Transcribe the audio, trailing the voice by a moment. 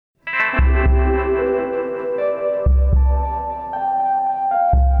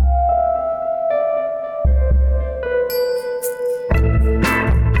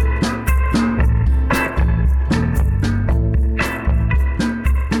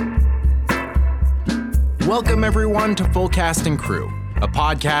Welcome, everyone, to Full Cast and Crew, a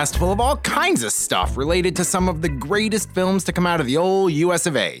podcast full of all kinds of stuff related to some of the greatest films to come out of the old US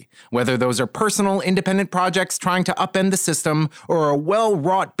of A. Whether those are personal, independent projects trying to upend the system, or a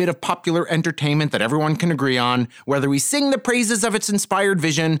well-wrought bit of popular entertainment that everyone can agree on, whether we sing the praises of its inspired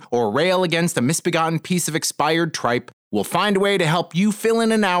vision or rail against a misbegotten piece of expired tripe, we'll find a way to help you fill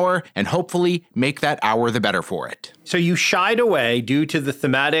in an hour and hopefully make that hour the better for it. So you shied away due to the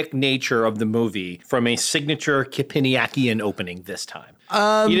thematic nature of the movie from a signature Kipiniakian opening this time.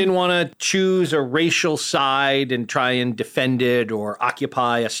 You didn't want to choose a racial side and try and defend it or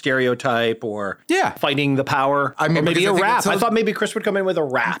occupy a stereotype or fighting the power. I mean, or maybe a rap. I thought maybe Chris would come in with a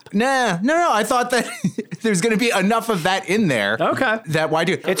rap. No. I thought that there's going to be enough of that in there. Okay. That why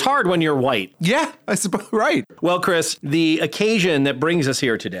do It's hard when you're white. Yeah, I suppose. Right. Well, Chris, the occasion that brings us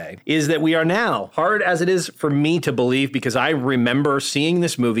here today is that we are now, hard as it is for me to believe, because I remember seeing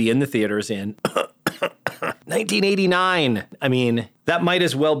this movie in the theaters in 1989. I mean, that might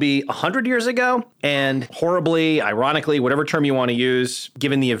as well be 100 years ago. And horribly, ironically, whatever term you want to use,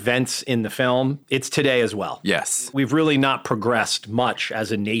 given the events in the film, it's today as well. Yes. We've really not progressed much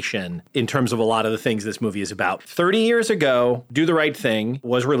as a nation in terms of a lot of the things this movie is about. 30 years ago, Do the Right Thing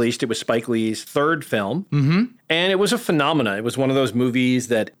was released. It was Spike Lee's third film. Mm-hmm. And it was a phenomenon. It was one of those movies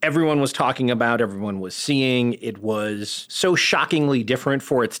that everyone was talking about, everyone was seeing. It was so shockingly different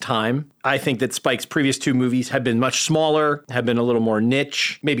for its time. I think that Spike's previous two movies had been much smaller, had been a little more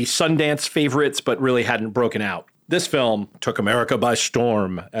niche, maybe Sundance favorites, but really hadn't broken out. This film took America by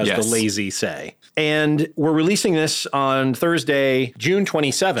storm, as the lazy say. And we're releasing this on Thursday, June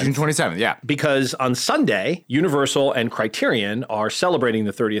 27th. June 27th, yeah. Because on Sunday, Universal and Criterion are celebrating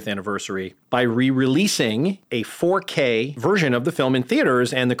the 30th anniversary by re-releasing a 4K version of the film in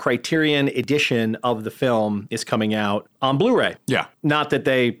theaters, and the Criterion edition of the film is coming out on Blu-ray. Yeah. Not that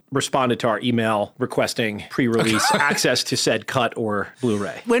they responded to our email requesting pre-release access to said cut or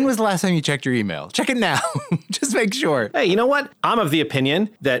Blu-ray. When was the last time you checked your email? Check it now. Just make sure. Hey, you know what? I'm of the opinion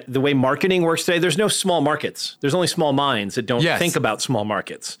that the way marketing works today, there's no small markets. There's only small minds that don't think about small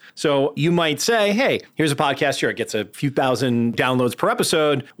markets. So you might say, hey, here's a podcast here. It gets a few thousand downloads per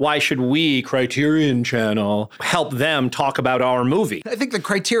episode. Why should we, Criterion Channel, help them talk about our movie? I think the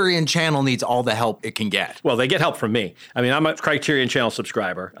Criterion Channel needs all the help it can get. Well, they get help from me. I mean, I'm a Criterion Channel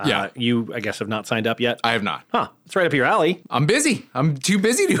subscriber. You, I guess, have not signed up yet? I have not. Huh. It's right up your alley. I'm busy. I'm too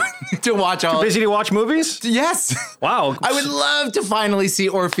busy to watch all. Too busy to watch movies? Yes. Wow. I would love to finally see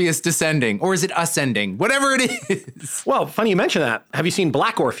Orpheus descending. Or is it ascending? Whatever it is. Well, funny you mention that. Have you seen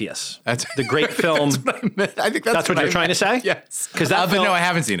Black Orpheus? That's the great film. That's what I meant. I think that's what you're trying to say? Yes. Because that but no, I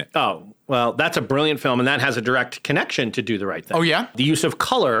haven't seen it. Oh, well, that's a brilliant film, and that has a direct connection to Do the Right Thing. Oh, yeah? The use of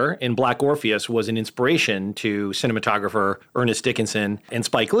color in Black Orpheus was an inspiration to cinematographer Ernest Dickinson and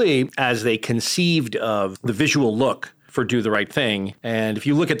Spike Lee as they conceived of the visual look for Do the Right Thing. And if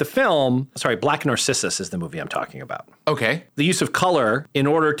you look at the film, Black Narcissus is the movie I'm talking about. Okay. The use of color in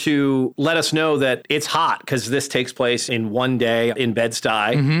order to let us know that it's hot, because this takes place in one day in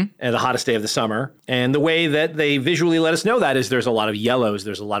Bed-Stuy, and the hottest day of the summer. And the way that they visually let us know that is there's a lot of yellows,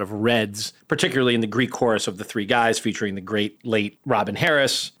 there's a lot of reds, particularly in the Greek chorus of the three guys, featuring the great late Robin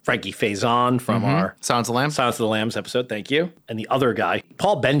Harris, Frankie Faison from our Silence of the Lambs. Silence of the Lambs episode, thank you. And the other guy,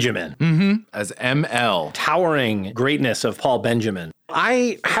 Paul Benjamin. As ML. Towering greatness of Paul Benjamin.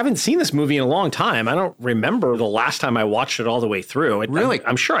 I haven't seen this movie in a long time. I don't remember the last time I watched it all the way through. Really?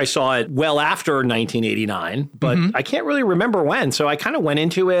 I'm sure I saw it well after 1989, but I can't really remember when. So I kind of went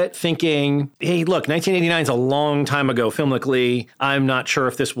into it thinking, hey, look, 1989 is a long time ago filmically. I'm not sure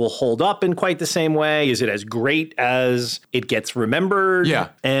if this will hold up in quite the same way. Is it as great as it gets remembered? Yeah.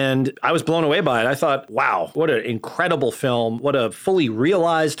 And I was blown away by it. I thought, wow, what an incredible film. What a fully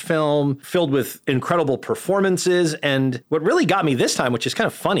realized film filled with incredible performances. And what really got me this time, which is kind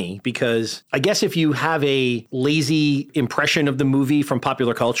of funny, because I guess if you have a lazy impression of the movie from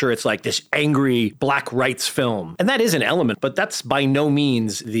popular culture, it's like this angry black rights film. And that is an element, but that's by no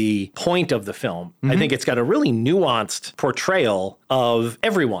means the point of the film. I think it's got a really nuanced portrayal of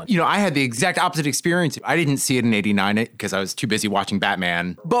everyone. You know, I had the exact opposite experience. I didn't see it in 89 because I was too busy watching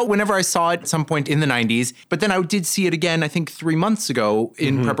Batman. But whenever I saw it at some point in the 90s, but then I did see it again, I think 3 months ago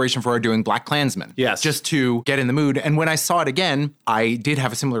in preparation for our doing Black Klansman. Yes. Just to get in the mood. And when I saw it again, I did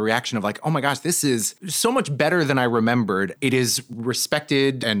have a similar reaction of like, oh my gosh, this is so much better than I remembered. It is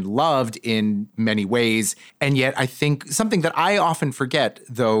respected and loved in many ways. And yet I think something that I often forget,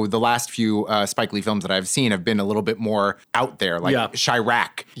 though the last few Spike Lee films that I've seen have been a little bit more out there. Like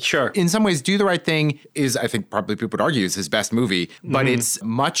Chirac. Sure. In some ways, Do the Right Thing is, I think probably people would argue, is his best movie, but it's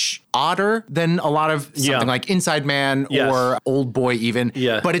much odder than a lot of something like Inside Man or Old Boy even.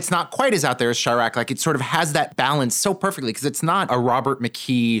 Yeah. But it's not quite as out there as Chirac. Like, it sort of has that balance so perfectly because it's not a Robert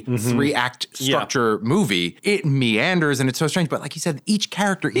McKee 3-act structure movie. It meanders and it's so strange. But like you said, each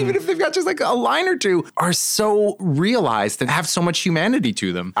character, even if they've got just like a line or two, are so realized and have so much humanity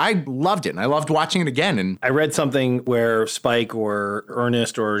to them. I loved it, and I loved watching it again. And I read something where Spike or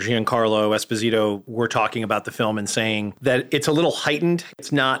Ernest or Giancarlo Esposito were talking about the film and saying that it's a little heightened.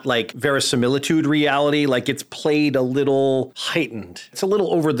 It's not like verisimilitude reality. Like, it's played a little heightened. It's a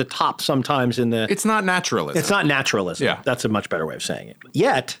little over the top sometimes in the... It's not naturalism. It's not naturalism. Yeah. That's a much better way of saying it.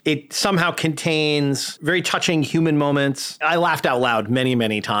 Yet, it somehow contains very touching human moments. I laughed out loud many,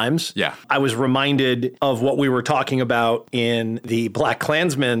 many times. Yeah. I was reminded of what we were talking about in the Black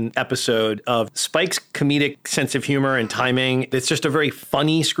Klansman episode of Spike's comedic sense of humor and timing. It's just a very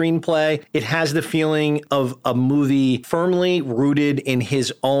funny screenplay. It has the feeling of a movie firmly rooted in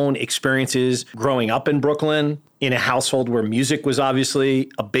his own experiences growing up in Brooklyn, in a household where music was obviously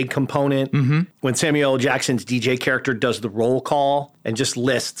a big component. When Samuel L. Jackson's DJ character does the roll call and just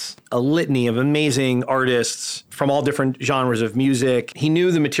lists a litany of amazing artists from all different genres of music. He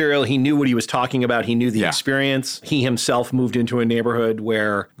knew the material. He knew what he was talking about. He knew the experience. He himself moved into a neighborhood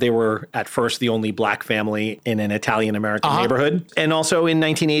where they were at first the only black family in an Italian-American neighborhood. And also in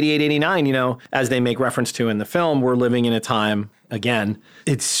 1988, 89, you know, as they make reference to in the film, we're living in a time. Again,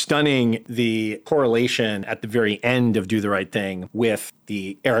 it's stunning the correlation at the very end of Do the Right Thing with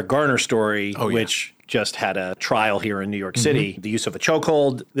the Eric Garner story, which just had a trial here in New York City. The use of a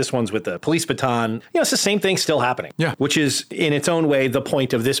chokehold. This one's with the police baton. You know, it's the same thing still happening. Yeah. Which is, in its own way, the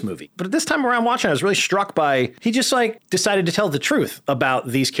point of this movie. But this time around watching, I was really struck by, he just like decided to tell the truth about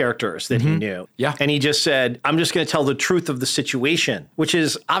these characters that he knew. Yeah. And he just said, I'm just going to tell the truth of the situation, which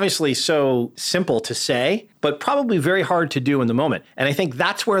is obviously so simple to say, but probably very hard to do in the moment. And I think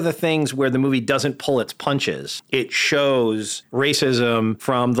that's where the things where the movie doesn't pull its punches. It shows racism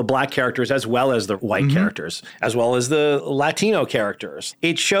from the black characters as well as the white characters, as well as the Latino characters.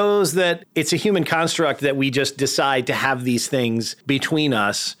 It shows that it's a human construct that we just decide to have these things between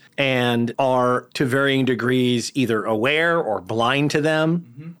us and are to varying degrees either aware or blind to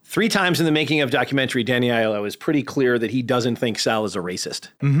them. 3 times in the making of documentary, Danny Aiello is pretty clear that he doesn't think Sal is a racist.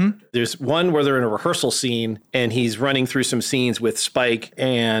 There's one where they're in a rehearsal scene and he's running through some scenes with Spike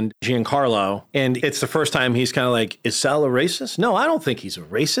and Giancarlo. And it's the first time he's kind of like, is Sal a racist? No, I don't think he's a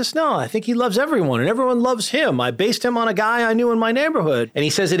racist. No, I think he loves everyone and everyone loves him. I based him on a guy I knew in my neighborhood. And he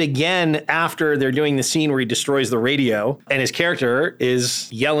says it again after they're doing the scene where he destroys the radio and his character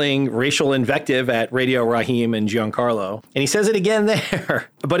is yelling racial invective at Radio Raheem and Giancarlo. And he says it again there.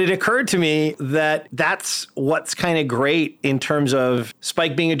 But it occurred to me that that's what's kind of great in terms of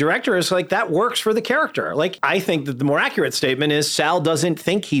Spike being a director is like that works for the character. Like, I think that the more accurate statement is Sal doesn't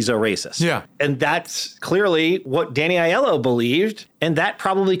think he's a racist. Yeah. And that's clearly what Danny Aiello believed. And that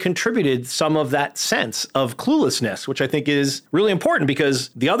probably contributed some of that sense of cluelessness, which I think is really important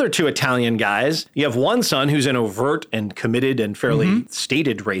because the other 2 Italian guys, you have one son who's an overt and committed and fairly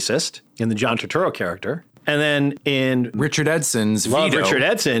stated racist in the John Turturro character. And then in Richard Edson's Love Vito. Richard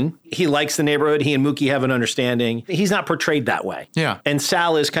Edson, he likes the neighborhood. He and Mookie have an understanding. He's not portrayed that way. Yeah. And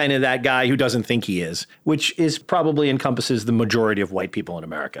Sal is kind of that guy who doesn't think he is, which is probably encompasses the majority of white people in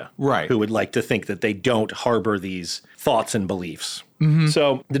America. Right. Who would like to think that they don't harbor these thoughts and beliefs.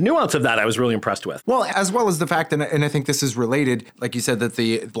 So the nuance of that I was really impressed with. Well, as well as the fact, and I think this is related, like you said, that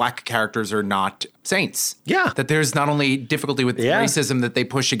the black characters are not saints. Yeah. That there's not only difficulty with racism that they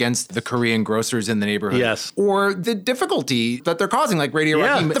push against the Korean grocers in the neighborhood. Yes. Or the difficulty that they're causing, like Radio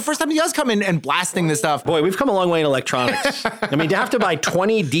Raheem. The first time he does come in and blasting this stuff. Boy, we've come a long way in electronics. I mean, to have to buy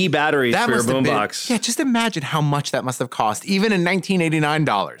 20 D batteries for your boombox. Yeah, just imagine how much that must have cost, even in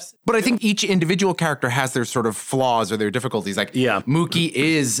 $1989. But I think each individual character has their sort of flaws or their difficulties. Like, Mookie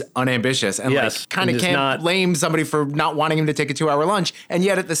is unambitious and like kind of can't blame somebody for not wanting him to take a 2-hour lunch. And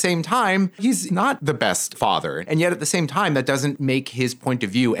yet at the same time, he's not the best father. And yet at the same time, that doesn't make his point of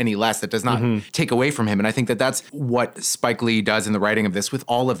view any less. That does not take away from him. And I think that that's what Spike Lee does in the writing of this with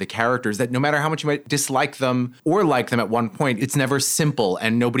all of the characters, that no matter how much you might dislike them or like them at one point, it's never simple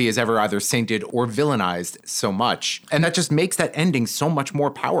and nobody is ever either sainted or villainized so much. And that just makes that ending so much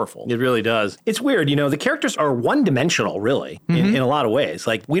more powerful. It really does. It's weird, you know, the characters are one-dimensional, really, in a lot of ways.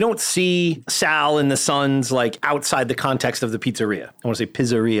 Like, we don't see Sal and the sons, like, outside the context of the pizzeria. I want to say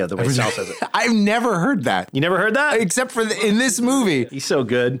pizzeria, the way Sal says it. I've never heard that. You never heard that? Except for in this movie. He's so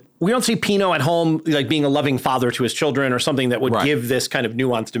good. We don't see Pino at home like being a loving father to his children or something that would give this kind of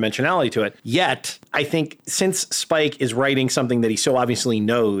nuanced dimensionality to it. Yet, I think since Spike is writing something that he so obviously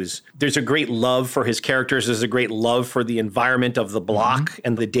knows, there's a great love for his characters. There's a great love for the environment of the block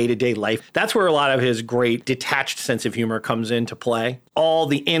and the day-to-day life. That's where a lot of his great detached sense of humor comes into play. All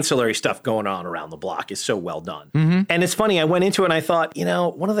the ancillary stuff going on around the block is so well done. And it's funny, I went into it and I thought,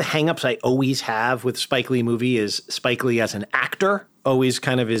 one of the hangups I always have with Spike Lee movie is Spike Lee as an actor always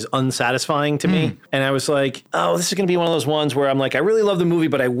kind of is unsatisfying to me. And I was like, oh, this is going to be one of those ones where I'm like, I really love the movie,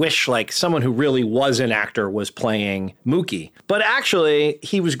 but I wish like someone who really was an actor was playing Mookie. But actually,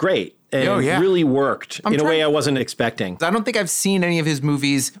 he was great. And really worked in a way I wasn't expecting. I don't think I've seen any of his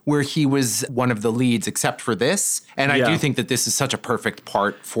movies where he was one of the leads except for this. And I do think that this is such a perfect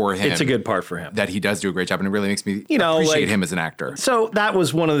part for him. It's a good part for him. That he does do a great job. And it really makes me appreciate him as an actor. So that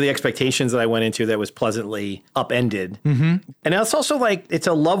was one of the expectations that I went into that was pleasantly upended. And it's also like, it's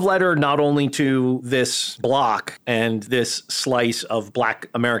a love letter not only to this block and this slice of Black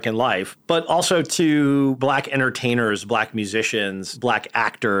American life, but also to Black entertainers, Black musicians, Black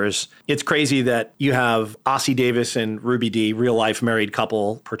actors. It's crazy that you have Ossie Davis and Ruby Dee, real life married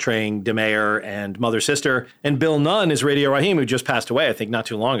couple, portraying DeMayer and Mother Sister. And Bill Nunn is Radio Raheem, who just passed away, I think, not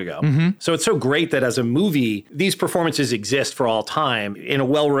too long ago. So it's so great that as a movie, these performances exist for all time in a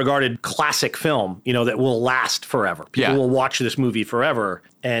well-regarded classic film, that will last forever. People will watch this movie forever.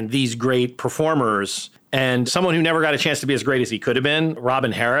 And these great performers. And someone who never got a chance to be as great as he could have been,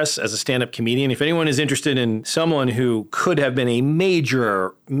 Robin Harris, as a stand-up comedian. If anyone is interested in someone who could have been a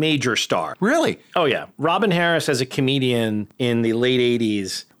major, major star. Really? Oh, yeah. Robin Harris as a comedian in the late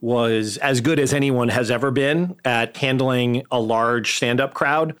 80s was as good as anyone has ever been at handling a large stand-up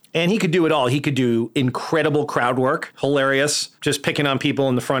crowd. And he could do it all. He could do incredible crowd work, hilarious, just picking on people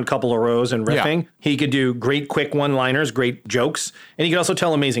in the front couple of rows and riffing. He could do great quick one-liners, great jokes. And he could also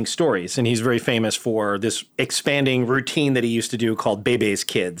tell amazing stories. And he's very famous for this expanding routine that he used to do called Bebe's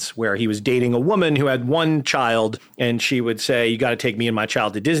Kids, where he was dating a woman who had one child, and she would say, you got to take me and my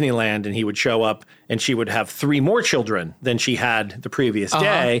child to Disneyland. And he would show up, and she would have 3 more children than she had the previous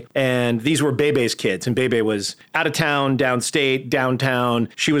day. And these were Bebe's kids. And Bebe was out of town, downstate, downtown.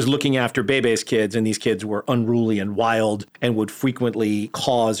 She was looking after Bebe's kids, and these kids were unruly and wild and would frequently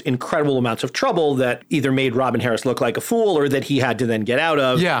cause incredible amounts of trouble that either made Robin Harris look like a fool or that he had to then get out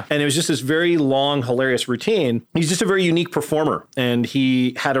of. And it was just this very long, hilarious routine. He's just a very unique performer, and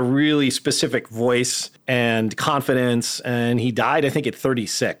he had a really specific voice and confidence, and he died, I think, at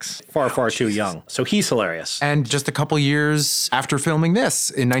 36. Far too young. So he's hilarious. And just a couple years after filming this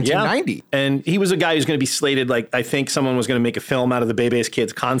in 1990. And he was a guy who's going to be slated, like, I think someone was going to make a film out of the Bebe's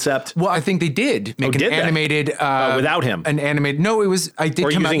Kids concept. Well, I think they did make an animated... without him. An animated... No, it was... I did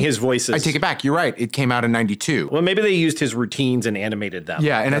or come using out, his voices. I take it back. You're right. It came out in 92. Well, maybe they used his routines and animated them.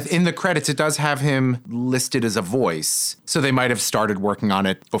 Yeah, and in the credits, it does have him listed as a voice. So they might have started working on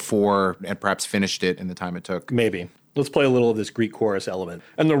it before and perhaps finished it in the time it took. Maybe. Let's play a little of this Greek chorus element.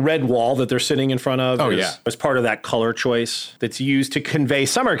 And the red wall that they're sitting in front of is part of that color choice that's used to convey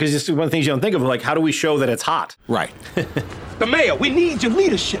summer, because it's one of the things you don't think of, like, how do we show that it's hot? Right. The mayor, we need your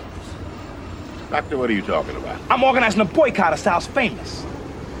leadership. Doctor, what are you talking about? I'm organizing a boycott of South Famous.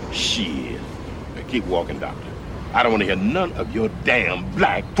 Shit. Now keep walking, Doctor. I don't want to hear none of your damn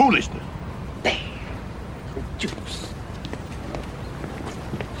black foolishness. Damn. Juice.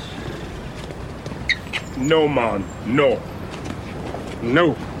 No, man. No.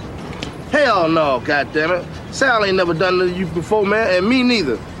 No. Hell no, goddammit. Sal ain't never done this to you before, man, and me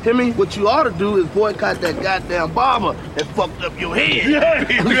neither. Hear me? What you ought to do is boycott that goddamn barber that fucked up your head.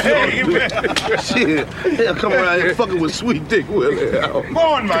 Yeah. Shit. Hell, come around here fucking with Sweet Dick Willie. Come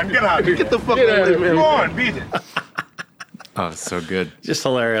on, man. Get out of here. Get the fuck out of here, man. Come on, beat it. Oh, so good. Just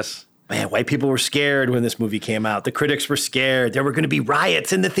hilarious. Man, white people were scared when this movie came out. The critics were scared. There were going to be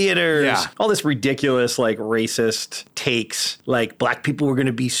riots in the theaters. Yeah. All this ridiculous, like, racist takes. Like, black people were going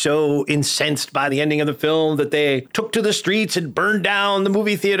to be so incensed by the ending of the film that they took to the streets and burned down the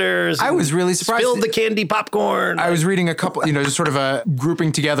movie theaters. I was really surprised. Spilled the candy popcorn. I was reading a couple, just sort of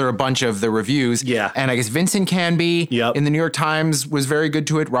grouping together a bunch of the reviews. Yeah. And I guess Vincent Canby in the New York Times was very good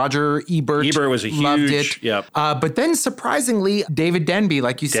to it. Roger Ebert was a loved huge, it. But then surprisingly, David Denby,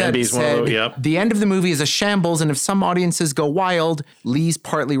 like you Denby's said, the end of the movie is a shambles, and if some audiences go wild, Lee's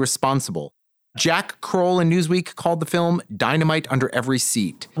partly responsible. Jack Kroll in Newsweek called the film Dynamite Under Every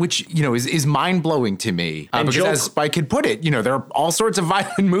Seat, which, is mind-blowing to me. Because as Spike had put it, there are all sorts of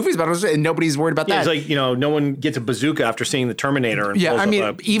violent movies about it, and nobody's worried about that. It's like, no one gets a bazooka after seeing The Terminator.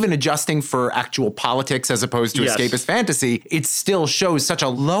 And even adjusting for actual politics as opposed to escapist fantasy, it still shows such a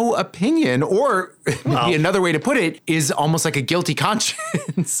low opinion, or maybe another way to put it is almost like a guilty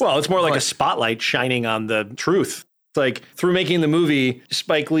conscience. Well, it's more like a spotlight shining on the truth. It's like, through making the movie,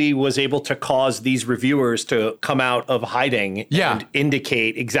 Spike Lee was able to cause these reviewers to come out of hiding and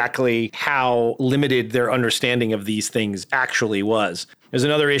indicate exactly how limited their understanding of these things actually was. There's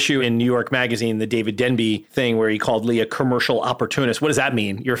another issue in New York Magazine, the David Denby thing, where he called Lee a commercial opportunist. What does that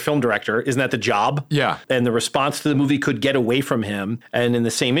mean? You're a film director. Isn't that the job? Yeah. And the response to the movie could get away from him. And in the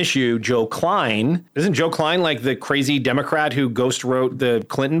same issue, Joe Klein, isn't Joe Klein like the crazy Democrat who ghost wrote the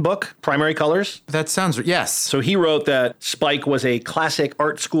Clinton book, Primary Colors? That sounds, yes. So he wrote that Spike was a classic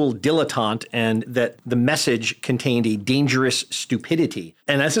art school dilettante and that the message contained a dangerous stupidity.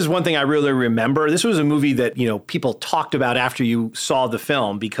 And this is one thing I really remember. This was a movie that, people talked about after you saw the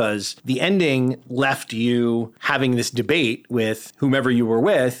film, because the ending left you having this debate with whomever you were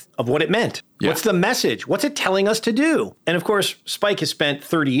with of what it meant. Yeah. What's the message? What's it telling us to do? And of course, Spike has spent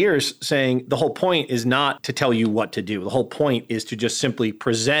 30 years saying the whole point is not to tell you what to do. The whole point is to just simply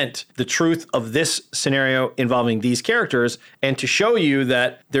present the truth of this scenario involving these characters and to show you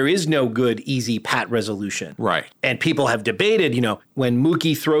that there is no good, easy, pat resolution. Right. And people have debated, when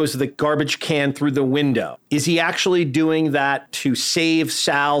Mookie throws the garbage can through the window, is he actually doing that to save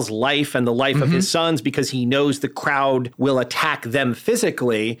Sal's life and the life of his sons because he knows the crowd will attack them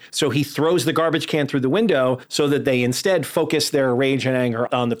physically? So he throws the garbage can through the window so that they instead focus their rage and anger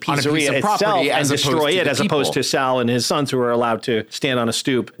on the pizzeria itself and destroy it, as opposed to Sal and his sons, who are allowed to stand on a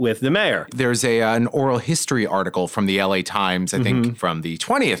stoop with the mayor. There's an oral history article from the LA Times, I think from the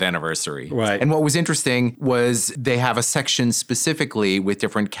 20th anniversary. Right. And what was interesting was they have a section specifically with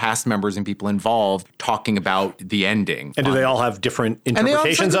different cast members and people involved talking about the ending. And do they all have different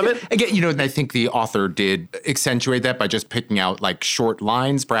interpretations of it? Again, I think the author did accentuate that by just picking out like short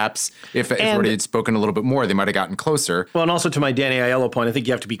lines. Perhaps if everybody had spoken a little bit more, they might have gotten closer. Well, and also to my Danny Aiello point, I think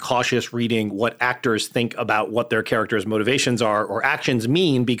you have to be cautious reading what actors think about what their characters' motivations are or actions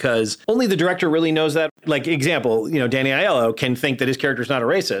mean, because only the director really knows that. Like, example, Danny Aiello can think that his character's not a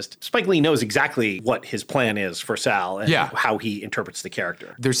racist. Spike Lee knows exactly what his plan is for Sal and how he interprets the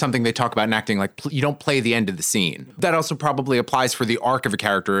character. There's something they talk about in acting, like you don't play the end of the scene. That also probably applies for the arc of a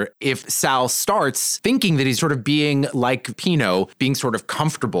character. If Sal starts thinking that he's sort of being like Pino, being sort of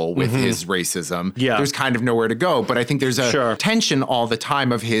comfortable with his racism, there's kind of nowhere to go. But I think there's a tension all the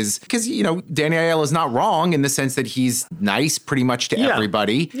time of his, because, Danny Aiello is not wrong in the sense that he's nice pretty much to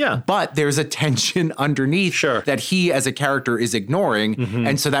everybody. Yeah. But there's a tension underneath that he as a character is ignoring.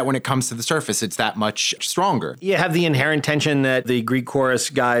 And so that when it comes to the surface, it's that much stronger. You have the inherent tension that the Greek chorus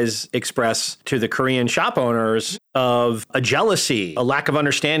guys express to the Korean shop owners of a jealousy, a lack of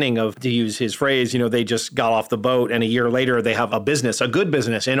understanding of, to use his phrase, they just got off the boat and a year later they have a business, a good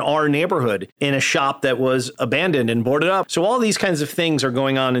business in our neighborhood, in a shop that was abandoned and boarded up. So all these kinds of things are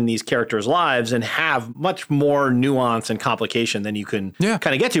going on in these characters' lives and have much more nuance and complication than you can kind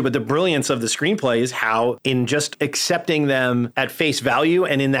of get to. But the brilliance of the screenplay is how, in just accepting them at face value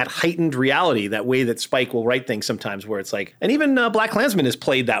and in that heightened reality, that way that Spike will write things sometimes where it's like, and even BlacKkKlansman is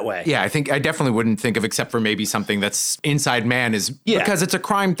played that way. Yeah, I definitely wouldn't think of, except for maybe something that's Inside Man is, because it's a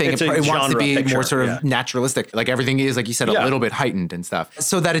crime thing. It wants to be more sort of naturalistic. Like everything is, like you said, a little bit heightened and stuff.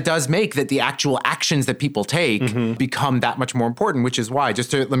 So that it does make that the actual actions that people take become that much more important, which is why,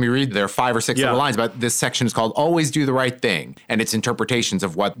 let me read, there are 5 or 6 little lines, but this section is called Always Do the Right Thing, and its interpretations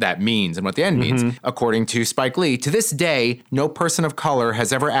of what that means and what the end means. According to Spike Lee, to this day, no person of color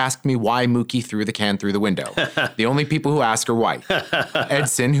has ever asked me why Mookie threw the can through the window. The only people who ask are white.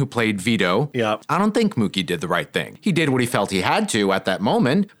 Edson, who played Vito, I don't think Mookie did the right thing. He did what he felt he had to at that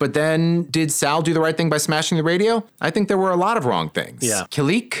moment, but then did Sal do the right thing by smashing the radio? I think there were a lot of wrong things. Yeah.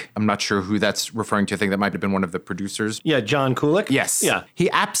 Kilik, I'm not sure who that's referring to. I think that might have been one of the producers. Yeah, John Kulik? Yes. Yeah. He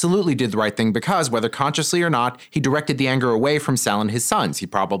absolutely did the right thing because, whether consciously or not, he directed the anger away from Sal and his sons. He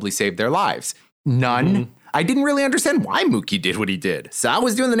probably saved their lives. None. I didn't really understand why Mookie did what he did. Sal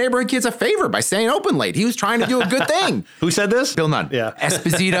was doing the neighborhood kids a favor by staying open late. He was trying to do a good thing. Who said this? Bill Nunn. Yeah.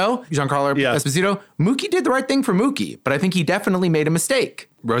 Esposito, Giancarlo Esposito. Mookie did the right thing for Mookie, but I think he definitely made a mistake.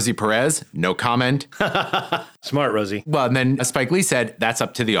 Rosie Perez, no comment. Smart, Rosie. Well, and then Spike Lee said, that's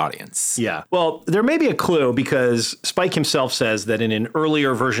up to the audience. Yeah. Well, there may be a clue because Spike himself says that in an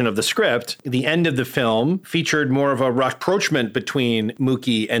earlier version of the script, the end of the film featured more of a rapprochement between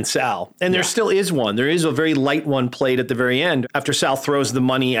Mookie and Sal. And there still is one. There is a very light one played at the very end after Sal throws the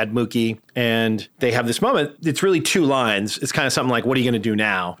money at Mookie and they have this moment. It's really 2 lines. It's kind of something like, what are you going to do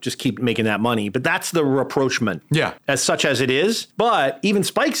now? Just keep making that money. But that's the rapprochement. Yeah. As such as it is. But even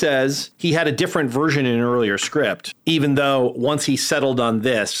Spike says he had a different version in an earlier script, even though once he settled on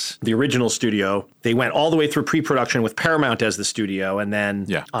this, the original studio, they went all the way through pre-production with Paramount as the studio. And then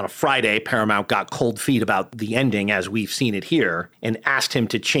on a Friday, Paramount got cold feet about the ending as we've seen it here and asked him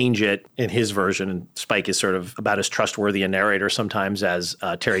to change it in his version. And Spike is sort of about as trustworthy a narrator sometimes as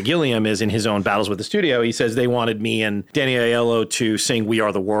Terry Gilliam is in his own battles with the studio. He says they wanted me and Danny Aiello to sing We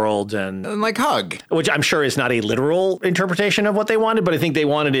Are the World and like hug. Which I'm sure is not a literal interpretation of what they wanted, but I think they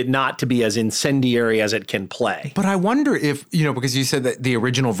wanted it not to be as incendiary as it can play. But I wonder if, because you said that the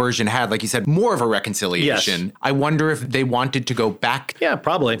original version had, like you said, more of a reconciliation. Yes. I wonder if they wanted to go back. Yeah,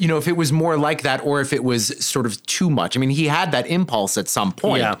 probably. If it was more like that or if it was sort of too much. I mean, he had that impulse at some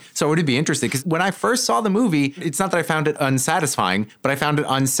point. Yeah. So it would be interesting because when I first saw the movie, it's not that I found it unsatisfying, but I found it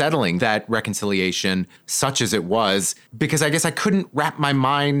unsettling, that reconciliation, such as it was, because I guess I couldn't wrap my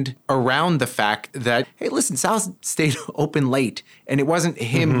mind around the fact that, hey, listen, Sal stayed open late and it wasn't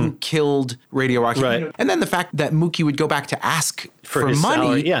him who killed Radio Rocky. Right. And then the fact that Mookie would go back to ask for his money.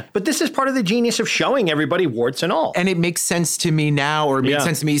 salary. Yeah. But this is part of the genius of showing everybody warts and all. And it makes sense to me now, or it makes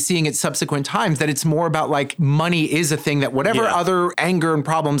sense to me seeing it subsequent times, that it's more about like money is a thing that whatever other anger and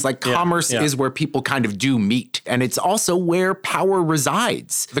problems, like commerce is where people kind of do meet. And it's also where power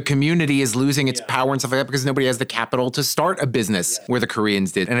resides. The community is losing its power and stuff like that because nobody has the capital to start a business where the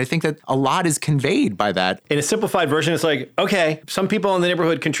Koreans did. And I think that a lot is conveyed by that. In a simplified version, it's like, okay, some people in the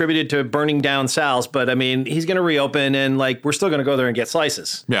neighborhood contributed to burning down Sal's, but I mean, he's going to reopen and like, we're still going to go there and get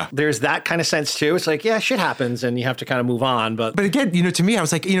slices. Yeah. There's that kind of sense too. It's like, yeah, shit happens and you have to kind of move on. But again, to me, I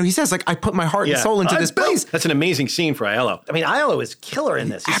was like, he says like, I put my heart and soul into this place. That's an amazing scene for Aiello. I mean, Aiello is killer in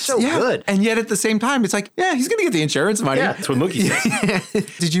this. He's so good. And yet at the same time, it's like, he's going to get the insurance money. Yeah, that's what Mookie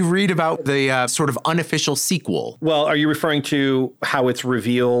says. Did you read about the sort of unofficial sequel? Well, are you referring to how it's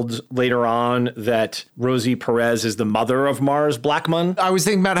revealed later on that Rosie Perez is the mother of Mars Blackmun? I was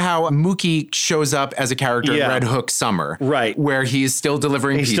thinking about how Mookie shows up as a character in Red Hook Summer. Right. Where he is still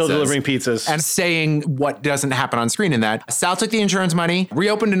delivering pizzas. He's still delivering pizzas. And saying what doesn't happen on screen in that. Sal took the insurance money,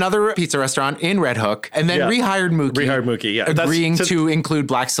 reopened another pizza restaurant in Red Hook, and then rehired Mookie. Agreeing to include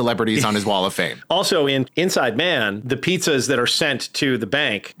black celebrities on his Wall of Fame. Also in Inside Man, the pizzas that are sent to the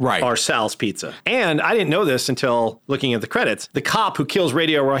bank are Sal's pizza. And I didn't know this until looking at the credits. The cop who kills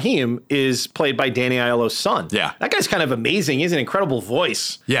Radio Rahim is played by Danny Aiello's son. Yeah. That guy's kind of amazing. He has an incredible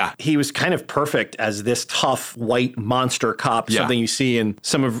voice. Yeah. He was kind of perfect as this tough white monster cop, something you see in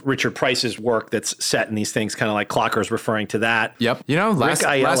some of Richard Price's work that's set in these things, kind of like Clocker's referring to that. Yep. Last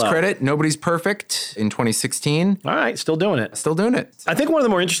credit, Nobody's Perfect in 2016. All right, still doing it. I think one of the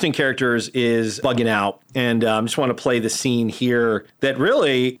more interesting characters is Bugging Out. And I just want to play the scene here that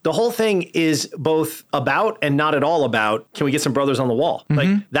really the whole thing is both about and not at all about, can we get some brothers on the wall? Like,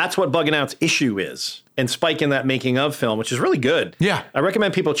 that's what Bugging Out's issue is. And Spike in that making of film, which is really good. Yeah. I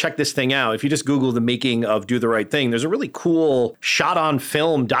recommend people check this thing out. If you just Google the making of Do the Right Thing, there's a really cool shot on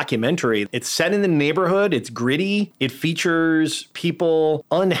film documentary. It's set in the neighborhood. It's gritty. It features people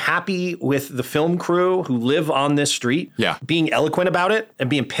unhappy with the film crew who live on this street. Yeah. Being eloquent about it and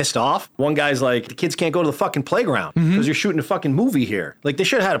being pissed off. One guy's like, the kids can't go to the fucking playground because you're shooting a fucking movie here. Like, they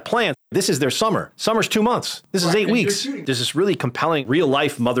should have had a plan. This is their summer. Summer's 2 months. This is 8 weeks. There's this really compelling real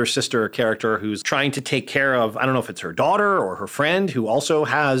life mother-sister character who's trying to take care of, I don't know if it's her daughter or her friend who also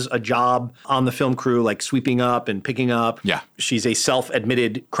has a job on the film crew, like sweeping up and picking up. Yeah. She's a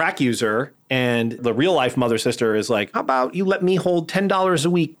self-admitted crack user. And the real life mother sister is like, how about you let me hold $10 a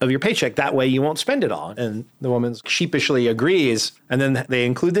week of your paycheck? That way you won't spend it all. And the woman sheepishly agrees. And then they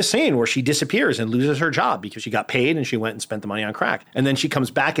include this scene where she disappears and loses her job because she got paid and she went and spent the money on crack. And then she comes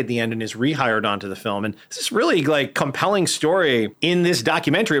back at the end and is rehired onto the film. And it's this really like compelling story in this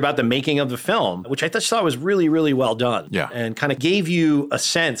documentary about the making of the film, which I just thought was really, really well done. Yeah. And kind of gave you a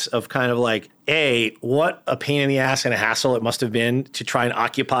sense of kind of like, what a pain in the ass and a hassle it must have been to try and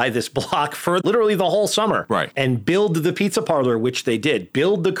occupy this block for literally the whole summer. Right. And build the pizza parlor, which they did.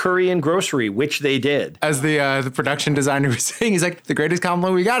 Build the curry and grocery, which they did. As the production designer was saying, he's like, the greatest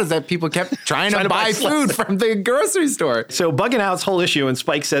compliment we got is that people kept trying to buy food from the grocery store. So Bugging Out's whole issue, and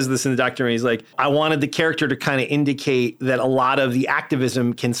Spike says this in the documentary, he's like, I wanted the character to kind of indicate that a lot of the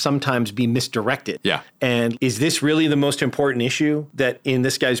activism can sometimes be misdirected. Yeah. And is this really the most important issue, that in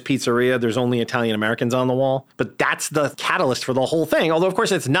this guy's pizzeria, there's only Italian Americans on the wall? But that's the catalyst for the whole thing. Although, of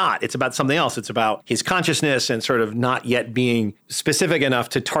course, it's not. It's about something else. It's about his consciousness and sort of not yet being specific enough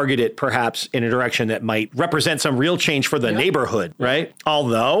to target it perhaps in a direction that might represent some real change for the neighborhood, right?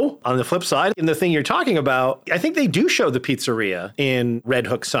 Although, on the flip side, in the thing you're talking about, I think they do show the pizzeria in Red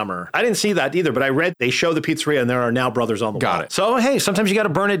Hook Summer. I didn't see that either, but I read they show the pizzeria and there are now brothers on the wall. Got it. So, hey, sometimes you got to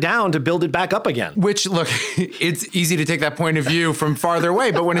burn it down to build it back up again. Which, look, it's easy to take that point of view from farther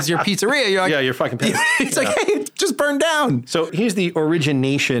away, but when it's your pizzeria, you're like, Yeah, you're fucking pissed. it's like, hey, it just burned down. So here's the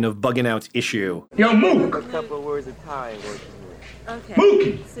origination of Bugging Out's issue. Yo, Mook. A couple of words of Thai working with. Okay.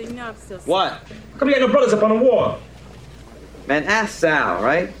 Mookie. So you know I'm still. What? How come you got no brothers up on the wall? Man, ask Sal,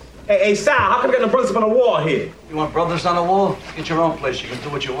 right? Hey, Sal, how come you got no brothers up on the wall here? You want brothers on the wall? Get your own place. You can do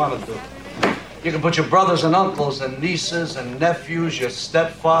what you want to do. You can put your brothers and uncles and nieces and nephews, your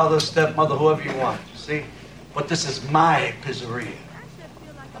stepfather, stepmother, whoever you want, you see? But this is my pizzeria.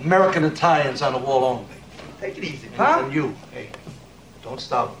 American Italians on the wall only. Take it easy, And you, hey, don't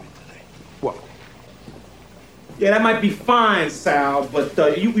stop with me today. What? Yeah, that might be fine, Sal, but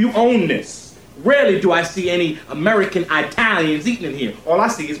you own this. Rarely do I see any American Italians eating in here. All I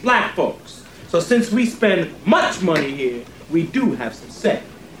see is black folks. So since we spend much money here, we do have some say.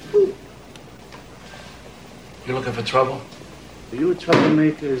 You looking for trouble? Are you a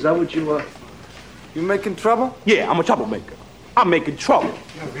troublemaker? Is that what you are? You making trouble? Yeah, I'm a troublemaker. I'm making trouble.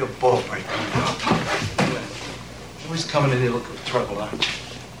 You're a real ball breaker. Always coming in here looking for trouble, aren't you?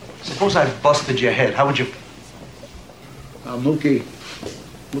 Suppose I busted your head. How would you... Mookie,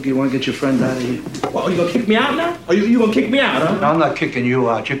 you want to get your friend out of here? Well, you gonna kick me out now? Or you gonna kick me out, huh? No, I'm not kicking you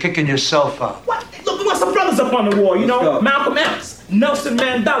out. You're kicking yourself out. What? Look, we got some brothers up on the wall, you know? Malcolm X, Nelson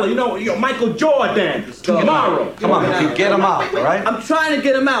Mandela, you know, Michael Jordan, tomorrow. Come on, Mookie, get him out, all right? I'm trying to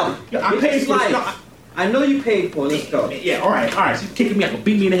get him out. I paid for this. No, I know you paid for it. Let's go. Yeah, all right. So you kicking me out, gonna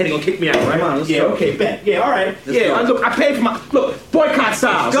beat me in the head, you gonna kick me out, right? Come on, let's yeah, go. Okay, bet. Yeah, all right. Let's go. Look, I paid for my, boycott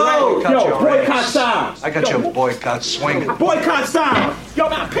Styles. Go. Right? Yo, boycott Styles. I got your boycott swinging. Boycott Styles. Yo,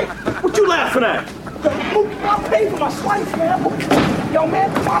 man, I paid, what you laughing at? I paid for my slice, man. Yo,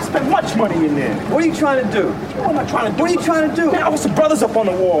 man, come on, I spent much money in there. What are you trying to do? What am I trying to do? What are you trying to do? Man, I want some brothers up on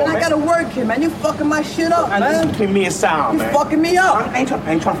the wall, man. I gotta work here, man. You fucking my shit up, And this is man. between me and Sal, You man. fucking me up. I ain't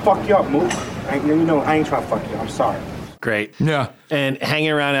trying to fuck you up, Mook. I ain't trying to fuck you up. I'm sorry. Great. Yeah. And hanging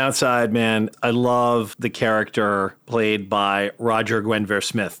around outside, man, I love the character played by Roger Guenveur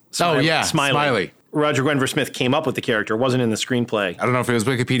Smith. Smiley. Roger Guenveur Smith came up with the character, wasn't in the screenplay. I don't know if it was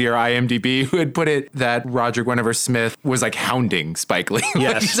Wikipedia or IMDb who had put it that Roger Guenveur Smith was like hounding Spike Lee.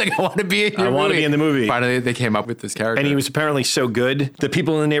 Yes. He's like, I want to be in your I want to movie. be in the movie. Finally, they came up with this character. And he was apparently so good, the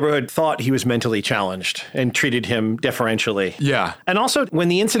people in the neighborhood thought he was mentally challenged and treated him deferentially. Yeah. And also, when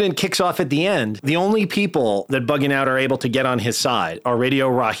the incident kicks off at the end, the only people that Bugging Out are able to get on his side are Radio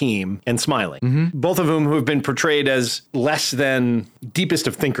Raheem and Smiley, both of whom who have been portrayed as less than deepest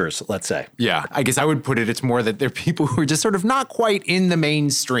of thinkers, let's say. Yeah. I guess I would put it's more that they're people who are just sort of not quite in the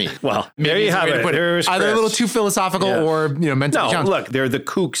mainstream. Well, Maybe there you is the have way to it. put There's Either a Chris. little too philosophical or, mentally No, challenged. look, they're the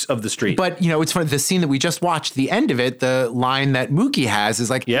kooks of the street. But, it's funny, the scene that we just watched, the end of it, the line that Mookie has is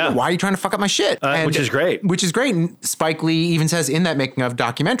like, Yeah. why are you trying to fuck up my shit? Which is great. Which is great. And Spike Lee even says in that making of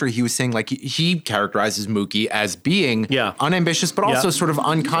documentary, he was saying like he characterizes Mookie as being unambitious, but also sort of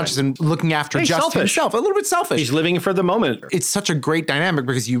unconscious and looking after He's just selfish. himself, a little bit selfish. He's living for the moment. It's such a great dynamic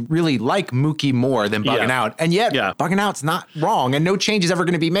because you really like Mookie more than Bugging Out. And yet, Bugging Out's not wrong. And no change is ever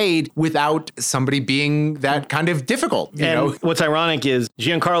going to be made without somebody being that kind of difficult. You know? What's ironic is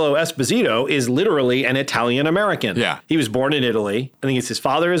Giancarlo Esposito is literally an Italian American. Yeah. He was born in Italy. I think it's his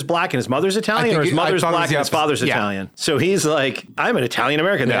father is black and his mother's Italian, or his mother's black and his father's Italian. So he's like, I'm an Italian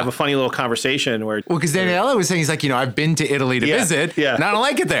American. They have a funny little conversation where... Well, because Daniela was saying, he's like, I've been to Italy to visit, and I don't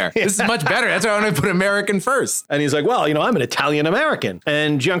like it there. This is much better. That's why I want to put American first. And he's like, well, I'm an Italian American.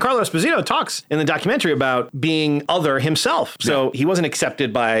 And Giancarlo Esposito talks in the documentary about being other himself. So he wasn't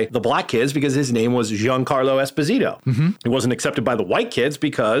accepted by the black kids because his name was Giancarlo Esposito. He wasn't accepted by the white kids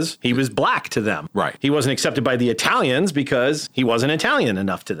because he was black to them. Right. He wasn't accepted by the Italians because he wasn't Italian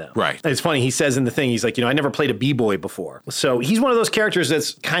enough to them. Right. It's funny, he says in the thing, he's like, I never played a b-boy before. So he's one of those characters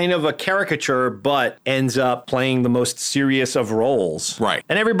that's kind of a caricature, but ends up playing the most serious of roles. Right.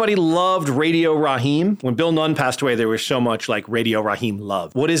 And everybody loved Radio Raheem. When Bill Nunn passed away, there was so much like Radio Raheem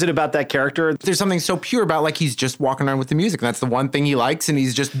love. What is it about that character? There's something so pure about like he's just walking around with the music. And that's the one thing he likes, and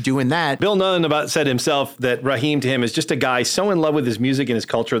he's just doing that. Bill Nunn said himself that Raheem to him is just a guy so in love with his music and his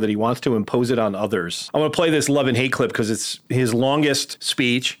culture that he wants to impose it on others. I want to play this Love and Hate clip because it's his longest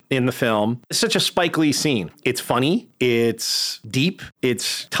speech in the film. It's such a Spike Lee scene. It's funny. It's deep.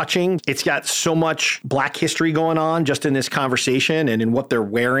 It's touching. It's got so much black history going on just in this conversation and in what they're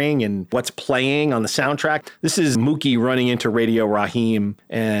wearing and what's playing on the soundtrack. This is Mookie running into Radio Raheem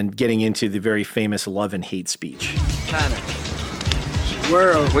and getting into the very famous Love and Hate speech. China.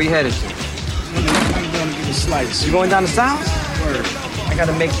 World. Where you headed to? I'm going to get a slice. You going down the south? Word. I got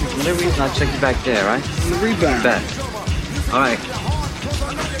to make some deliveries and I'll check you back there, right? On the rebound. Bet. All right.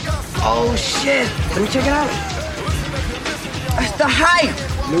 Oh, shit. Let me check it out. That's the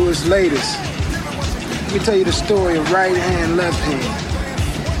hype. Newest, latest. Let me tell you the story of right hand, left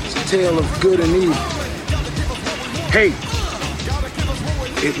hand. It's a tale of good and evil. Hate.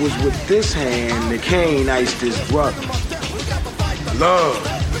 It was with this hand that Cain iced his brother. Love.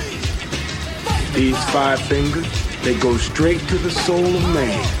 These 5 fingers, they go straight to the soul of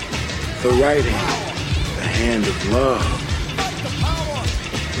man. The right hand, the hand of love.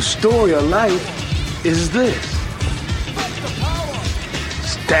 The story of life is this.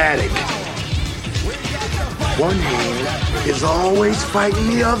 Static. One hand is always fighting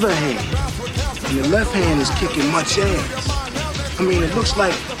the other hand. And the left hand is kicking much ass. I mean, it looks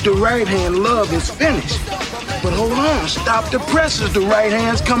like the right hand love is finished. But hold on, stop the presses, the right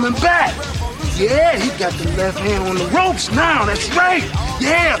hand's coming back. Yeah, he got the left hand on the ropes now, that's right.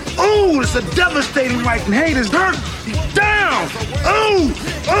 Yeah, ooh, it's a devastating right hand. Hate is hurt, he's down. Ooh,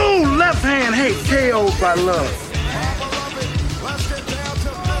 left hand hate, KO'd by love.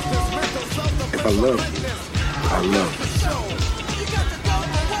 If I love you, I love you.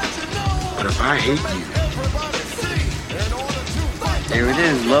 But if I hate you, There it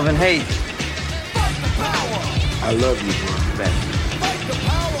is, love and hate. I love you, bro. Bet.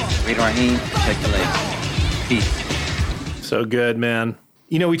 Radio Raheem, check you later. Peace. So good, man.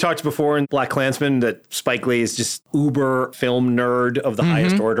 We talked before in Black Klansman that Spike Lee is just uber film nerd of the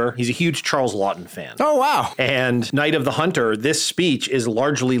highest order. He's a huge Charles Lawton fan. Oh, wow. And Night of the Hunter, this speech is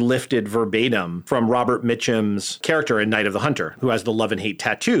largely lifted verbatim from Robert Mitchum's character in Night of the Hunter, who has the love and hate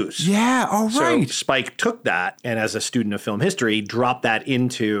tattoos. Yeah, all right. So Spike took that and as a student of film history, dropped that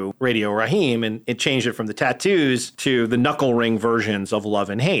into Radio Raheem and it changed it from the tattoos to the knuckle ring versions of Love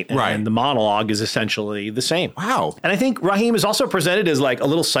and Hate. And the monologue is essentially the same. Wow. And I think Raheem is also presented as like a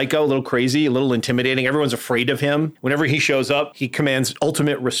little psycho, a little crazy, a little intimidating. Everyone's afraid of him. Whenever he shows up, he commands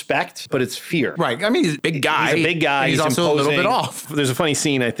ultimate respect, but it's fear. Right. I mean, he's a big guy. He's a big guy. He's also imposing. a little bit off. There's a funny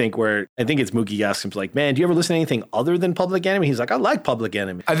scene, I think, where I think it's Mookie asks him, like, man, do you ever listen to anything other than Public Enemy? He's like, I like Public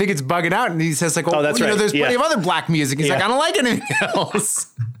Enemy. I think it's Bugging Out, and he says, like, oh, that's right. there's plenty of other black music. He's like, I don't like anything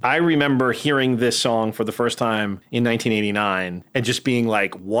else. I remember hearing this song for the first time in 1989 and just being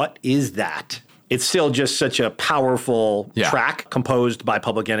like, what is that? It's still just such a powerful track composed by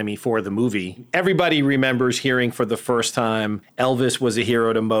Public Enemy for the movie. Everybody remembers hearing for the first time, Elvis was a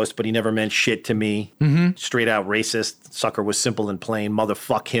hero to most, but he never meant shit to me. Straight out racist. Sucker was simple and plain.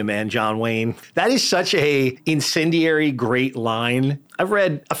 Motherfuck him and John Wayne. That is such a incendiary, great line. I've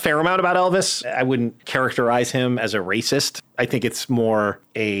read a fair amount about Elvis. I wouldn't characterize him as a racist. I think it's more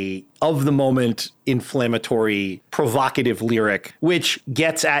a of the moment, inflammatory, provocative lyric, which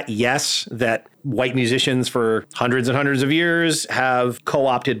gets at, yes, that white musicians for hundreds and hundreds of years have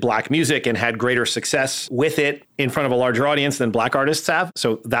co-opted black music and had greater success with it in front of a larger audience than black artists have.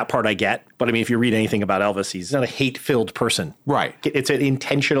 So that part I get. But I mean, if you read anything about Elvis, he's not a hate-filled person. Right. It's an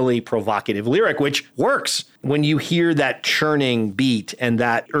intentionally provocative lyric, which works. When you hear that churning beat and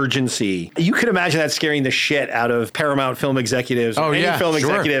that urgency, you could imagine that scaring the shit out of Paramount film executives or any film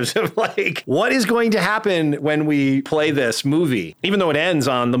executives of like, what is going to happen when we play this movie? Even though it ends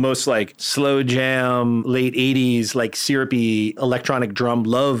on the most like slow jam, late 80s, like syrupy electronic drum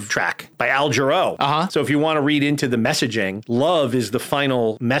love track by Al Jarreau. So if you want to read into the messaging, love is the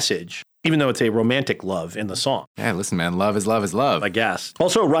final message. Even though it's a romantic love in the song. Yeah, listen, man, love is love is love. I guess.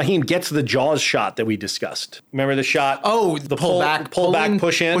 Also, Raheem gets the Jaws shot that we discussed. Remember the shot? Oh, the pull back,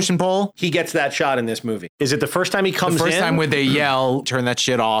 push in. Push and pull. He gets that shot in this movie. Is it the first time he comes in? The first time where they yell, turn that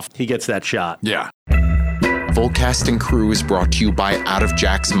shit off. He gets that shot. Yeah. Full Cast and Crew is brought to you by Out of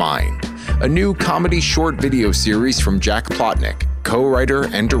Jack's Mind, a new comedy short video series from Jack Plotnick, co-writer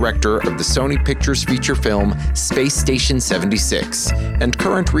and director of the Sony Pictures feature film Space Station 76, and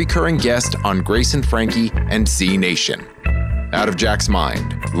current recurring guest on Grace and Frankie and Z Nation. Out of Jack's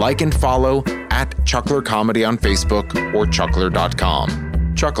Mind. Like and follow at Chuckler Comedy on Facebook or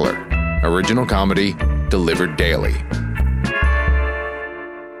chuckler.com. Chuckler, original comedy delivered daily.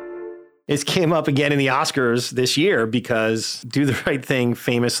 It came up again in the Oscars this year because Do the Right Thing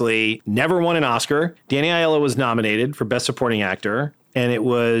famously never won an Oscar. Danny Aiello was nominated for Best Supporting Actor, and it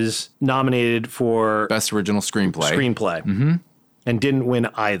was nominated for Best Original Screenplay. Mm-hmm. And didn't win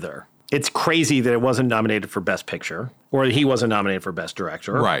either. It's crazy that it wasn't nominated for Best Picture, or he wasn't nominated for Best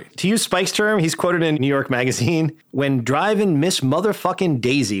Director. Right. To use Spike's term, he's quoted in New York Magazine, when Drivin' Miss Motherfucking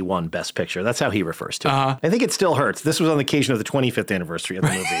Daisy won Best Picture. That's how he refers to it. I think it still hurts. This was on the occasion of the 25th anniversary of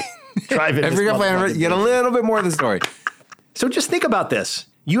the movie. Drivin' Every couple anniversary, you get a little bit more of the story. So just think about this.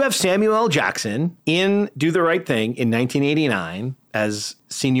 You have Samuel L. Jackson in Do the Right Thing in 1989 as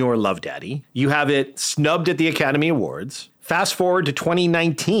Senior Love Daddy. You have it snubbed at the Academy Awards. Fast forward to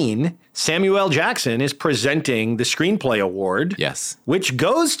 2019, Samuel L. Jackson is presenting the Screenplay Award. Yes. Which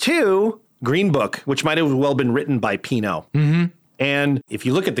goes to Green Book, which might have well been written by Pino. Mm-hmm. And if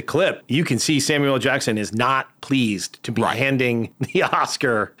you look at the clip, you can see Samuel L. Jackson is not pleased to be handing the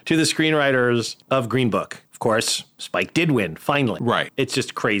Oscar to the screenwriters of Green Book. Of course, Spike did win, finally. Right. It's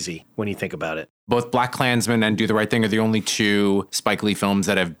just crazy when you think about it. Both Black Klansman and Do the Right Thing are the only two Spike Lee films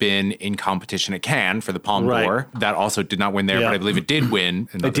that have been in competition at Cannes for the Palme d'Or. That also did not win there, but I believe it did win.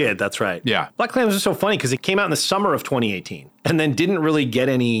 It did, that's right. Yeah. Black Klansman was so funny because it came out in the summer of 2018 and then didn't really get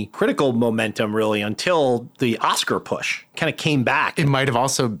any critical momentum really until the Oscar push kind of came back. It might have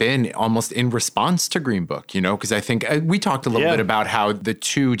also been almost in response to Green Book, you know, because I think we talked a little bit about how the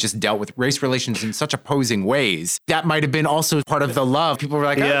two just dealt with race relations in such opposing ways. That might have been also part of the love. People were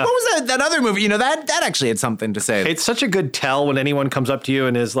like, what was that other movie? You know, that actually had something to say. It's such a good tell when anyone comes up to you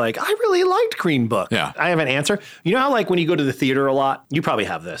and is like, I really liked Green Book. Yeah. I have an answer. You know how like when you go to the theater a lot, you probably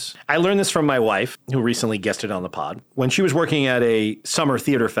have this. I learned this from my wife, who recently guested on the pod. When she was working at a summer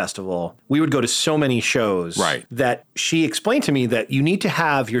theater festival, we would go to so many shows that she explained to me that you need to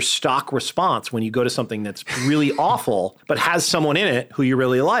have your stock response when you go to something that's really awful, but has someone in it who you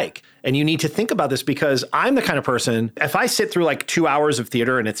really like. And you need to think about this because I'm the kind of person, if I sit through like 2 hours of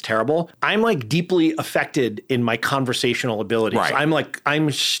theater and it's terrible, I'm like deeply affected in my conversational abilities. Right. I'm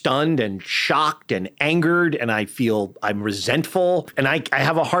stunned and shocked and angered and I feel I'm resentful and I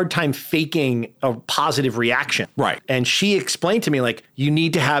have a hard time faking a positive reaction. Right. And she explained to me like, you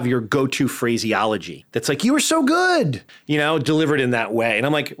need to have your go-to phraseology. That's like, you were so good, you know, delivered in that way. And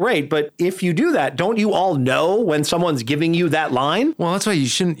I'm like, right, but if you do that, don't you all know when someone's giving you that line? Well, that's why you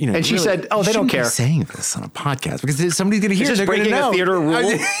shouldn't, you know. And she said, "Oh, they don't care." Be saying this on a podcast because somebody's going to hear. Is this breaking a theater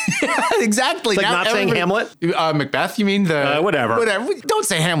rule? Exactly. It's like not saying Hamlet. Macbeth. You mean the whatever? Whatever. Don't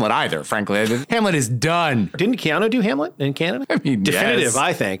say Hamlet either. Frankly, Hamlet is done. Didn't Keanu do Hamlet in Canada? I mean, definitive. Yes.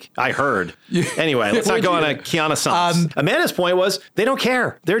 I think I heard. Anyway, let's not go on a Keanu science. Amanda's point was they don't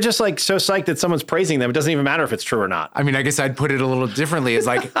care. They're just like so psyched that someone's praising them. It doesn't even matter if it's true or not. I mean, I guess I'd put it a little differently. It's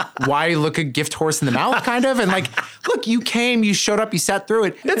like, why look a gift horse in the mouth, kind of, and like, look, you came, you showed up, you sat through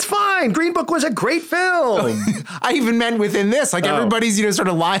it. It's fine. Green Book was a great film. I even meant within this, like everybody's, you know, sort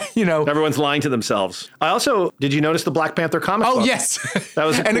of lying, you know. Everyone's lying to themselves. I also, did you notice the Black Panther comic book? Oh, yes. That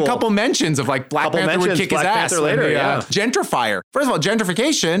was and cool. a couple mentions of like Black Panther would kick Black his Panther ass. later, Gentrifier. First of all,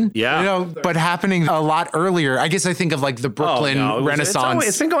 gentrification. Yeah. You know, but happening a lot earlier. I guess I think of like the Brooklyn Renaissance.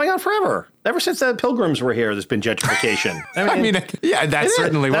 It's been going on forever. Ever since the Pilgrims were here, there's been gentrification. I mean, yeah, that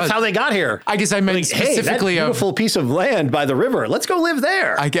certainly was. That's how they got here. I guess I meant specifically hey, that beautiful piece of land by the river. Let's go live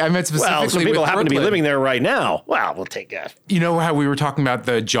there. I meant specifically well, some people happen to be living there right now. Well, we'll take that. You know how we were talking about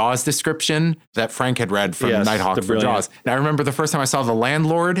the Jaws description that Frank had read from Nighthawk for Jaws? And I remember the first time I saw The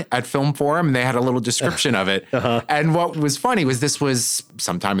Landlord at Film Forum, and they had a little description of it. And what was funny was this was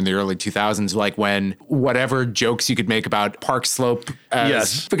sometime in the early 2000s, like when whatever jokes you could make about Park Slope,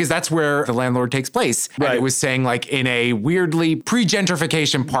 because that's where The Landlord takes place. Right. And it was saying like in a weirdly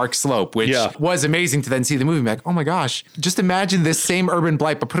pre-gentrification Park Slope, which was amazing to then see the movie and be like, oh my gosh, just imagine this same urban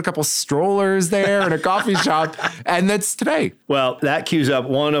blight, but put a couple strollers there and a coffee shop. And that's today. Well, that cues up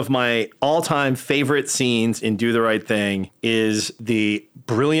one of my all-time favorite scenes in Do the Right Thing is the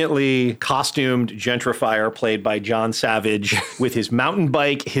brilliantly costumed gentrifier played by John Savage with his mountain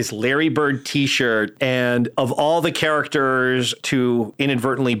bike, his Larry Bird t-shirt, and of all the characters to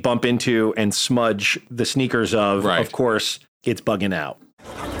inadvertently bump into and smudge the sneakers of course, it's Bugging Out.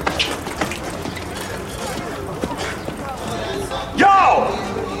 Yo!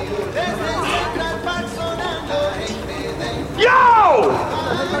 Yo!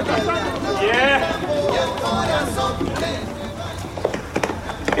 Yeah?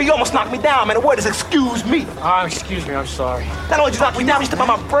 You almost knocked me down, man. The word is excuse me. Excuse me, I'm sorry. Not only did you knock me down, you stepped on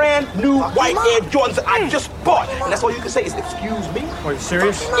my brand new white Air Jordans that I just bought. And that's all you can say is excuse me. Are you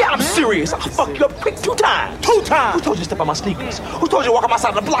serious? Yeah, I'm serious. I'll fuck you up quick 2 times. 2 times? Who told you to step on my sneakers? Who told you to walk on my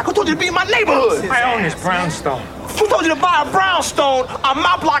side of the block? Who told you to be in my neighborhood? I own this brownstone. Who told you to buy a brownstone on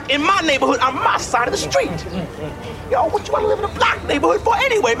my block in my neighborhood on my side of the street? Yo, what you want to live in a black neighborhood for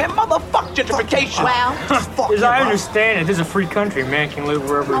anyway, man? Motherfuck gentrification. Well, as I understand it, this is a free country. Man can live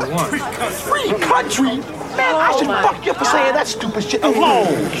wherever he wants. Free country? Man, I should fuck you for saying that stupid shit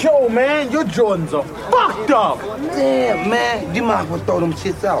alone. Yo, man, your Jordans are Fucked up. Damn, man. You might as well throw them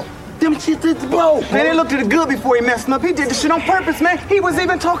shits out. Them shits is blow. Man, they looked at it good before he messed up. He did the shit on purpose, man. He was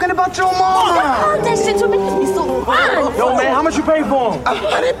even talking about your mama. I heard that shit too makes me so fine. Yo, man, how much you pay for them?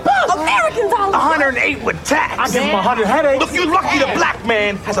 $100. American dollars. 108 with tax. I give him 100 headaches. Look, you lucky the black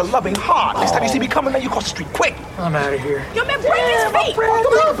man has a loving heart. Next time you see me coming, man, you cross the street quick. I'm out of here. Yo, man, break his feet.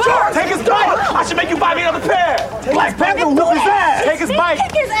 Take his dog. I should make you buy me another pair. Black Panther whoop his ass. Take his bike.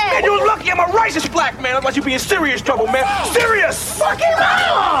 Kick his ass. Man, you're lucky I'm a righteous black man. Otherwise you'd be in serious trouble, man. Serious. Fucking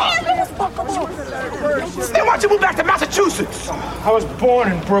hell. Then why don't you move back to Massachusetts? I was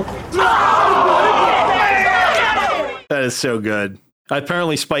born in Brooklyn. That is so good.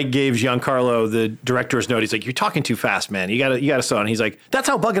 Apparently, Spike gave Giancarlo the director's note. He's like, "You're talking too fast, man. You gotta slow down." He's like, "That's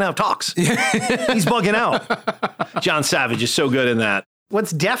how Bugging Out talks." He's bugging out. John Savage is so good in that.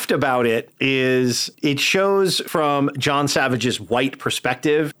 What's deft about it is it shows from John Savage's white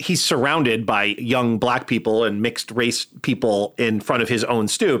perspective. He's surrounded by young black people and mixed race people in front of his own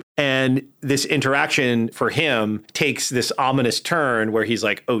stoop. And this interaction for him takes this ominous turn where he's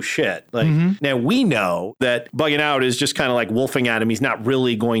like, oh shit. Like, now we know that Bugging Out is just kind of like wolfing at him. He's not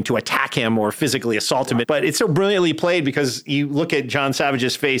really going to attack him or physically assault him. But it's so brilliantly played because you look at John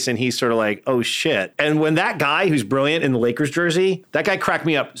Savage's face and he's sort of like, oh shit. And when that guy who's brilliant in the Lakers jersey, that guy cracked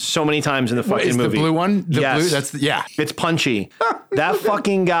me up so many times in the fucking movie. The blue one? Yes. Blue, that's yeah. It's punchy. That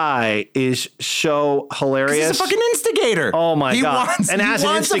fucking guy is so hilarious. He's a fucking instigator. Oh my God. And as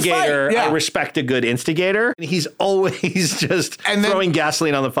an instigator, I respect a good instigator. He's always just throwing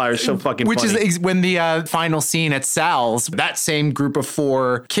gasoline on the fire. So fucking Which funny. is when the final scene at Sal's, that same group of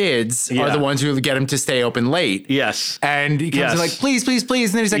 4 kids are the ones who get him to stay open late. Yes. And he comes in like, please, please, please.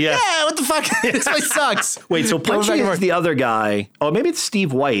 And then he's like, yeah, what the fuck? This place sucks. Wait, so Punchy is the other guy. Oh, maybe it's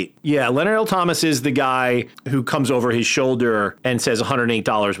Steve White. Yeah, Leonard L. Thomas is the guy who comes over his shoulder and says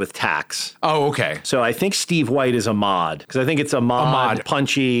 $108 with tax. Oh, okay. So I think Steve White is Ahmad, because I think it's Ahmad,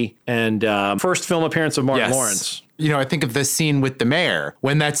 Punchy, and first film appearance of Martin Lawrence. You know, I think of the scene with the mayor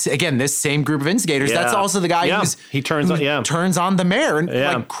when that's, again, this same group of instigators. That's also the guy who turns on the mayor and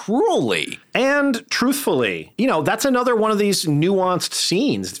like cruelly. And truthfully, you know, that's another one of these nuanced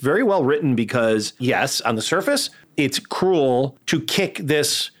scenes. It's very well written because, yes, on the surface, it's cruel to kick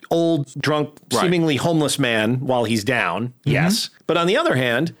this old, drunk, seemingly homeless man while he's down. Yes. But on the other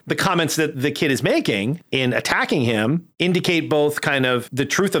hand, the comments that the kid is making in attacking him indicate both kind of the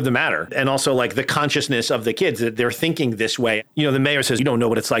truth of the matter and also like the consciousness of the kids that they're thinking this way. You know, the mayor says, you don't know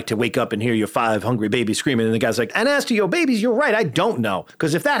what it's like to wake up and hear your 5 hungry babies screaming. And the guy's like, and as to your babies, you're right. I don't know.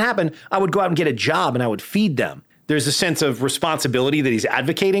 Because if that happened, I would go out and get a job and I would feed them. There's a sense of responsibility that he's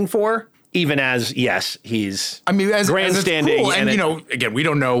advocating for. Even as, yes, he's grandstanding. Cool. And you know, again, we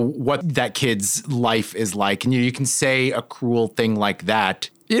don't know what that kid's life is like. And you can say a cruel thing like that.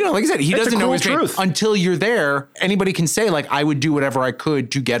 You know, like I said, he doesn't know his truth until you're there. Anybody can say, like, I would do whatever I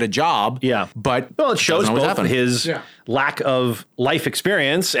could to get a job. Yeah. But it shows both his lack of life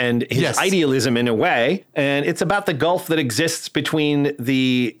experience and his idealism in a way. And it's about the gulf that exists between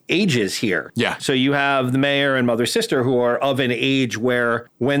the ages here. Yeah. So you have the mayor and mother sister who are of an age where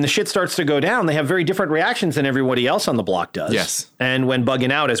when the shit starts to go down, they have very different reactions than everybody else on the block does. Yes. And when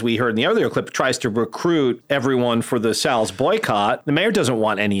Bugging Out, as we heard in the earlier clip, tries to recruit everyone for the Sal's boycott, the mayor doesn't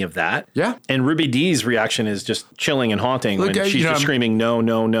want any of that. Yeah. And Ruby Dee's reaction is just chilling and haunting Look, when she's just screaming, no,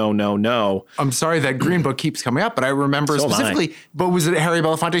 no, no, no, no. I'm sorry that Green Book keeps coming up, but I remember So am I. specifically, but was it Harry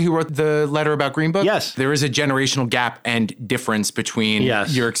Belafonte who wrote the letter about Green Book? Yes. There is a generational gap and difference between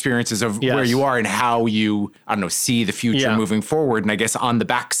your experiences of where you are and how you, I don't know, see the future moving forward. And I guess on the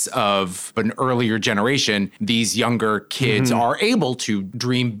backs of an earlier generation, these younger kids are able to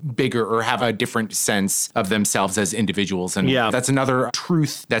dream bigger or have a different sense of themselves as individuals. And that's another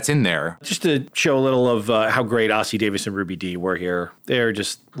truth that's in there. Just to show a little of how great Ossie Davis and Ruby Dee were here. They're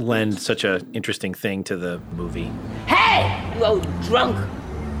just lend such an interesting thing to the movie. Hey, you old drunk.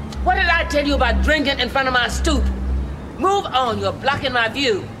 What did I tell you about drinking in front of my stoop? Move on, you're blocking my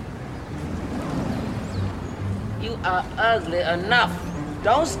view. You are ugly enough.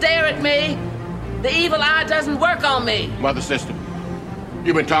 Don't stare at me. The evil eye doesn't work on me. Mother, sister,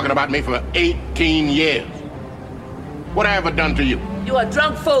 you've been talking about me for 18 years. What have I ever done to you? You a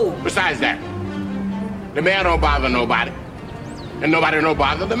drunk fool. Besides that, the mayor don't bother nobody. And nobody don't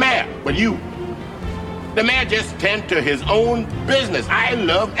bother the mayor, but you. The mayor just tend to his own business. I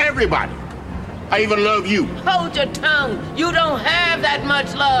love everybody. I even love you. Hold your tongue. You don't have that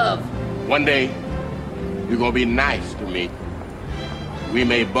much love. One day, you're gonna be nice to me. We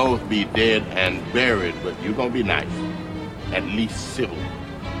may both be dead and buried, but you're gonna be nice. At least civil.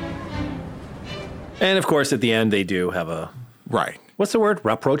 And of course, at the end, they do have a... Right. What's the word?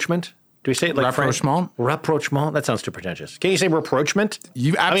 Rapprochement? Do we say it like Rapprochement? Rapprochement? That sounds too pretentious. Can you say rapprochement?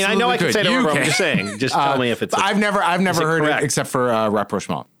 You absolutely I know I can could. say the You word, but I'm can. just saying. Just tell me if it's... I've never heard correct? it except for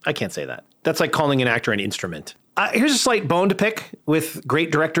rapprochement. I can't say that. That's like calling an actor an instrument. Here's a slight bone to pick with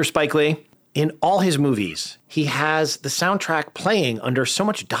great director Spike Lee. In all his movies, he has the soundtrack playing under so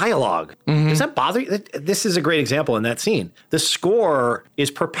much dialogue. Does that bother you? This is a great example in that scene. The score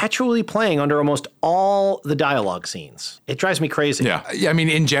is perpetually playing under almost all the dialogue scenes. It drives me crazy. Yeah. I mean,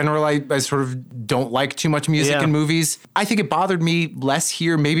 in general, I sort of don't like too much music in movies. I think it bothered me less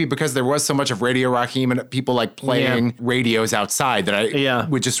here, maybe because there was so much of Radio Raheem and people like playing radios outside that I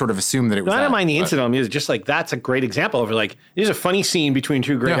would just sort of assume that it was I don't that, mind the but- incidental music. Just like that's a great example of like, there's a funny scene between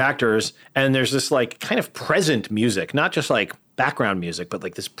two great actors, and there's this like kind of present music, not just like background music, but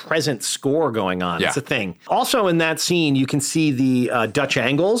like this present score going on. It's a thing. Also in that scene, you can see the Dutch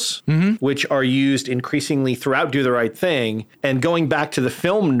angles, which are used increasingly throughout Do the Right Thing. And going back to the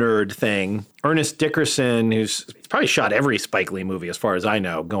film nerd thing, Ernest Dickerson, who's probably shot every Spike Lee movie as far as I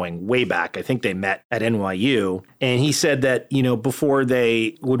know, going way back. I think they met at NYU. And he said that, you know, before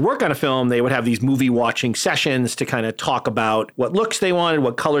they would work on a film, they would have these movie watching sessions to kind of talk about what looks they wanted,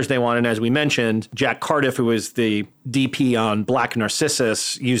 what colors they wanted. And as we mentioned, Jack Cardiff, who was the DP on Black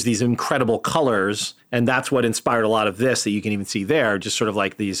Narcissus, used these incredible colors. And that's what inspired a lot of this that you can even see there, just sort of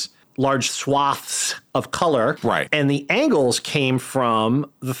like these large swaths of color. Right. And the angles came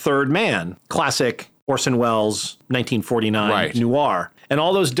from The Third Man, classic Orson Welles 1949 noir. And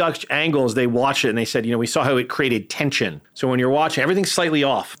all those Dutch angles, they watched it and they said, you know, we saw how it created tension. So when you're watching, everything's slightly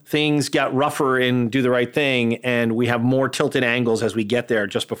off. Things got rougher in Do the Right Thing, and we have more tilted angles as we get there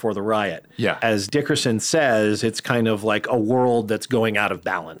just before the riot. Yeah. As Dickerson says, it's kind of like a world that's going out of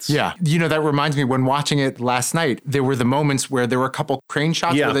balance. Yeah. You know, that reminds me, when watching it last night, there were the moments where there were a couple crane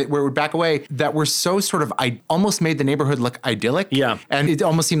shots where it would back away that were so sort of, I almost made the neighborhood look idyllic. Yeah. And it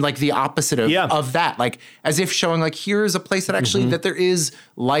almost seemed like the opposite of that. Like, as if showing like, here's a place that actually, that there is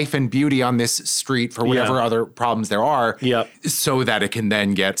life and beauty on this street for whatever other problems there are, so that it can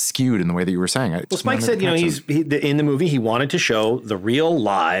then get skewed in the way that you were saying. Well, Spike said, you know, in the movie, he wanted to show the real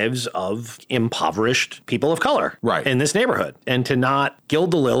lives of impoverished people of color in this neighborhood, and to not gild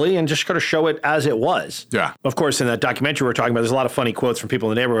the lily and just kind of show it as it was. Yeah. Of course, in that documentary we're talking about, there's a lot of funny quotes from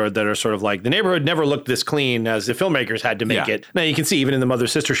people in the neighborhood that are sort of like, the neighborhood never looked this clean as the filmmakers had to make it. Now, you can see even in the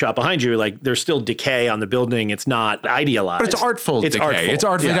mother-sister shop behind you, like, there's still decay on the building. It's not idealized. But it's artful decay. It's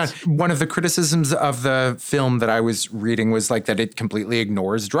artfully done. One of the criticisms of the film that I was reading was like that it completely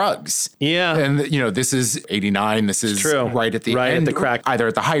ignores drugs. Yeah. And, you know, this is 89. This is right at the end. At the crack. Either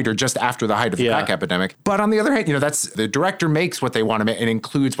at the height or just after the height of the crack epidemic. But on the other hand, you know, that's the director makes what they want to make and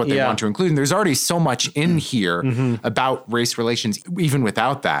includes what they want to include. And there's already so much in here about race relations, even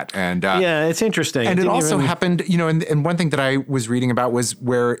without that. And it's interesting. And it also happened, you know, and one thing that I was reading about was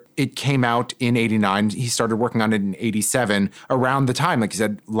where it came out in 89. He started working on it in 87, around the time, like you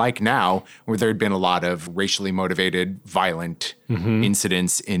said, like now, where there had been a lot of racially motivated, violent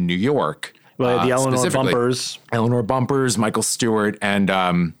incidents in New York. Well, the Eleanor Bumpers, Michael Stewart, and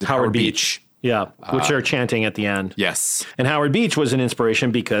Howard Beach. Yeah, which are chanting at the end. Yes. And Howard Beach was an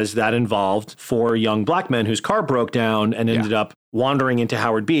inspiration because that involved 4 young black men whose car broke down and ended up wandering into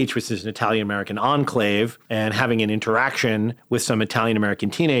Howard Beach, which is an Italian-American enclave, and having an interaction with some Italian-American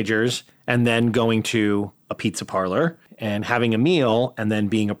teenagers, and then going to a pizza parlor and having a meal, and then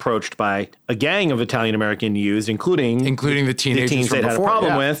being approached by a gang of Italian-American youths, including the teenagers they had before, a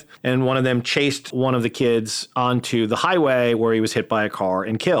problem yeah. with. And one of them chased one of the kids onto the highway where he was hit by a car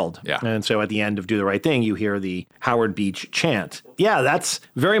and killed. Yeah. And so at the end of Do the Right Thing, you hear the Howard Beach chant. Yeah, that's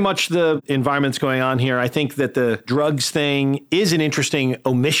very much the environment's going on here. I think that the drugs thing is an interesting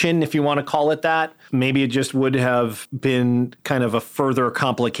omission, if you want to call it that. Maybe it just would have been kind of a further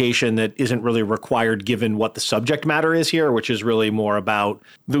complication that isn't really required given what the subject matter is here, which is really more about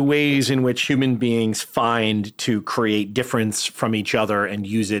the ways in which human beings find to create difference from each other and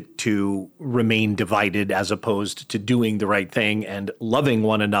use it to remain divided as opposed to doing the right thing and loving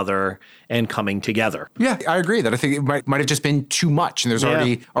one another and coming together. Yeah, I agree that I think it might have just been too much, and there's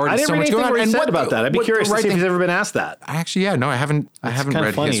already so much going on. And what about that? I'd be curious to see if he's ever been asked that. Actually, yeah, no, I haven't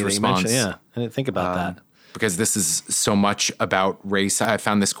read his response. Yeah, I didn't think about that. Because this is so much about race. I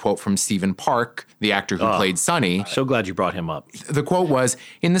found this quote from Stephen Park, the actor who played Sonny. So glad you brought him up. The quote was,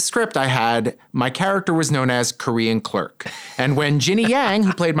 in the script I had, my character was known as Korean Clerk. And when Ginny Yang,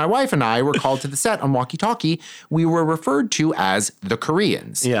 who played my wife, and I were called to the set on walkie-talkie, we were referred to as the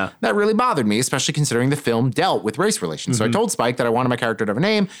Koreans. Yeah. That really bothered me, especially considering the film dealt with race relations. So I told Spike that I wanted my character to have a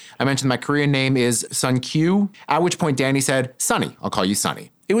name. I mentioned my Korean name is Sun Kyu, at which point Danny said, Sonny, I'll call you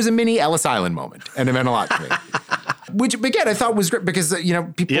Sonny. It was a mini Ellis Island moment, and it meant a lot to me. Which, again, I thought was great because,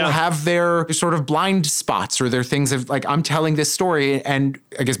 people have their sort of blind spots or their things of, like, I'm telling this story, and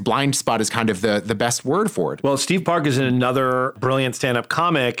I guess blind spot is kind of the best word for it. Well, Steve Park is another brilliant stand-up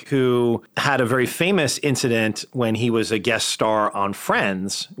comic who had a very famous incident when he was a guest star on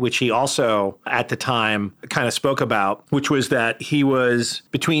Friends, which he also, at the time, kind of spoke about, which was that he was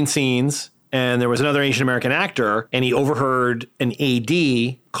between scenes, and there was another Asian American actor, and he overheard an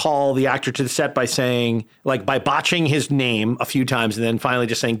AD call the actor to the set by saying, like, by botching his name a few times, and then finally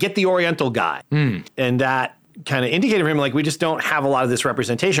just saying, get the Oriental guy. And that kind of indicated for him, like, we just don't have a lot of this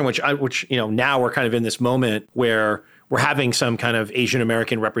representation, which now we're kind of in this moment where we're having some kind of Asian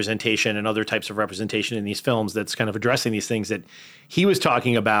American representation and other types of representation in these films that's kind of addressing these things that he was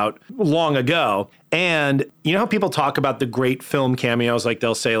talking about long ago. And you know how people talk about the great film cameos? Like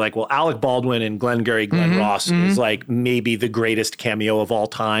they'll say, like, well, Alec Baldwin and Glengarry Glen Ross is like maybe the greatest cameo of all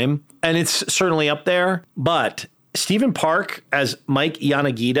time. And it's certainly up there. But Stephen Park as Mike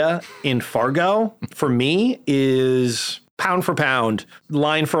Yanagita in Fargo, for me, is pound for pound,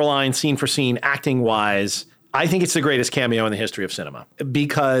 line for line, scene for scene, acting wise. I think it's the greatest cameo in the history of cinema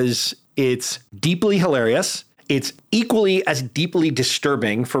because it's deeply hilarious. It's equally as deeply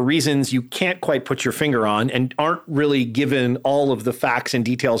disturbing for reasons you can't quite put your finger on and aren't really given all of the facts and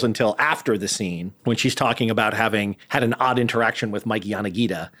details until after the scene when she's talking about having had an odd interaction with Mike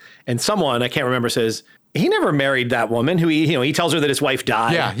Yanagita. And someone, I can't remember, says, he never married that woman who he tells her that his wife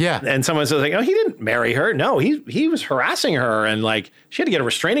died. Yeah. And someone says, like, oh, he didn't marry her. No, he was harassing her and, like, she had to get a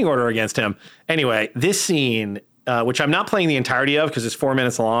restraining order against him. Anyway, this scene, which I'm not playing the entirety of because it's 4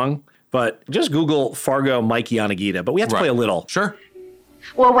 minutes long, but just Google Fargo Mike Yanagita. But we have to play a little. Sure.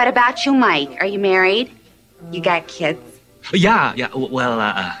 Well, what about you, Mike? Are you married? You got kids? Yeah. Well,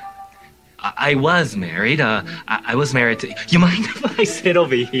 I was married. I was married to... You mind if I sit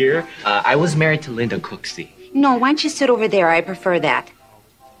over here? I was married to Linda Cooksey. No, why don't you sit over there? I prefer that.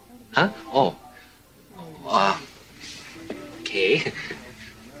 Huh? Oh. Okay.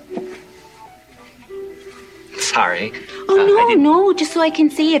 Sorry. Oh, no, just so I can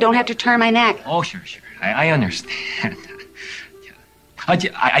see you. Don't have to turn my neck. Oh, sure. I understand.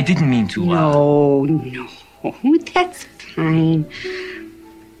 I didn't mean to... No, that's fine.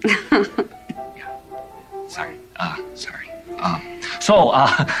 Sorry. So,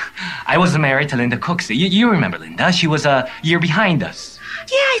 I was married to Linda Cooksey. You remember Linda? She was a year behind us.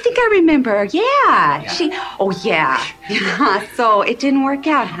 Yeah, I think I remember. Yeah. So it didn't work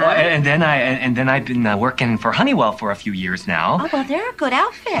out, huh? Well, and then I've been working for Honeywell for a few years now. Oh, well, they're a good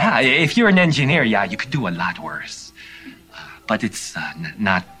outfit. Yeah, if you're an engineer, you could do a lot worse. But it's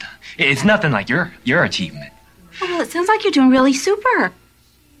not. It's nothing like your achievement. Oh, well, it sounds like you're doing really super.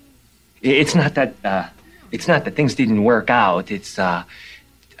 It's not that. It's not that things didn't work out. It's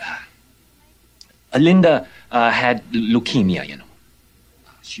Linda had leukemia.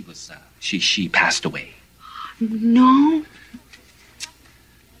 She was she passed away. No.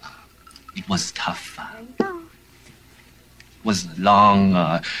 It was tough. It was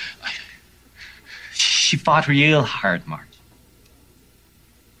long. She fought real hard, Marge.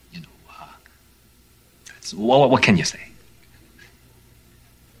 That's, what can you say?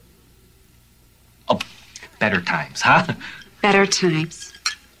 Oh, better times, huh? Better times.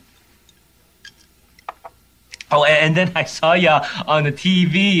 Oh, and then I saw you on the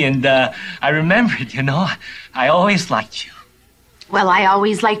TV, and I remembered, I always liked you. Well, I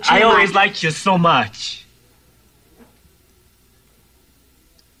always liked you. I always liked you so much.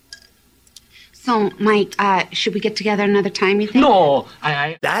 So, Mike, should we get together another time, you think? No,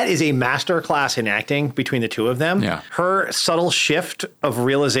 That is a masterclass in acting between the two of them. Yeah. Her subtle shift of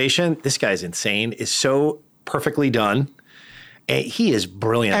realization, this guy's insane, is so perfectly done. And he is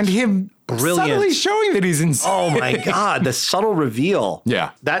brilliant. And him brilliant. subtly showing that he's insane. Oh my God, the subtle reveal.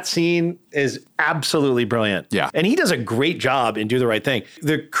 Yeah. That scene is absolutely brilliant. Yeah. And he does a great job in Do the Right Thing.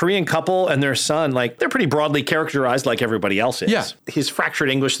 The Korean couple and their son, they're pretty broadly characterized like everybody else is. Yeah. His fractured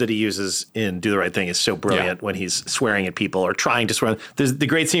English that he uses in Do the Right Thing is so brilliant when he's swearing at people or trying to swear. There's the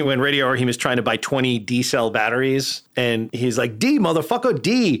great scene when Radio Raheem is trying to buy 20 D-cell batteries and he's like, D, motherfucker,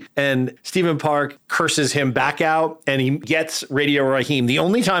 D. And Stephen Park curses him back out and he gets Radio Raheem. The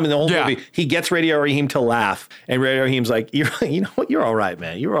only time in the whole movie, he gets Radio Raheem to laugh. And Radio Raheem's like, you know what? You're all right,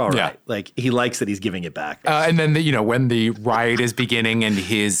 man. You're all right. Like, he likes that he's giving it back. And then, when the riot is beginning and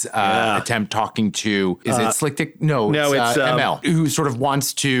his attempt talking to, is it Slick Dick? No, it's ML, who sort of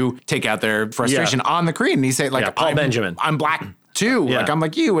wants to take out their frustration on the Korean. And he said, Paul Benjamin. I'm black too. Yeah. Like, I'm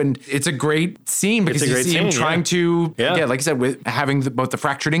like you. And it's a great scene because you see him trying to, like I said, with having both the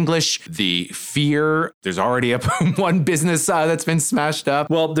fractured English, the fear. There's already one business that's been smashed up.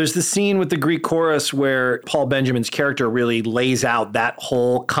 Well, there's the scene with the Greek chorus where Paul Benjamin's character really lays out that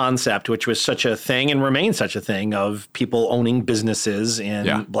whole concept, which was such a thing and remains such a thing of people owning businesses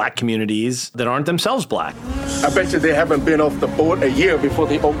in black communities that aren't themselves black. I bet you they haven't been off the boat a year before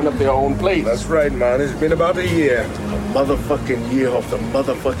they open up their own place. That's right, man. It's been about a year. A motherfucking year off the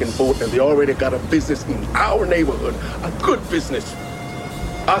motherfucking boat, and they already got a business in our neighborhood, a good business,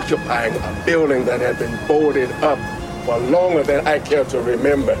 occupying a building that had been boarded up for longer than I care to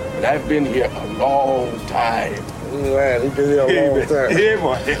remember. And I've been here a long time. Man, you've been here a long time. Yeah,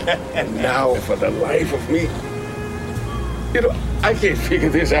 boy. And now, for the life of me, I can't figure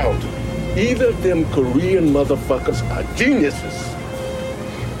this out. Either of them Korean motherfuckers are geniuses,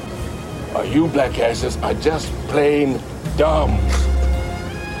 or you black asses are just plain dumb.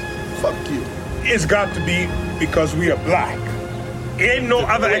 Fuck you. It's got to be because we are black. Ain't no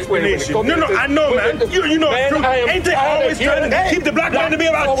other explanation. No, I know, man. You know it's true. Ain't they always trying to keep the black man to be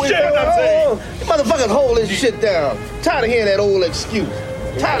about shit, I'm saying? You motherfuckers hold this shit down. Tired of hearing that old excuse.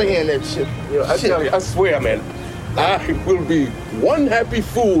 Tired of hearing that shit. I tell you, I swear, man, I will be one happy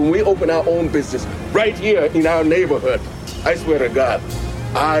fool when we open our own business right here in our neighborhood. I swear to God.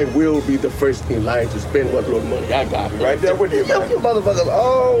 I will be the first in line to spend what little money I got right there with you, man. You motherfuckers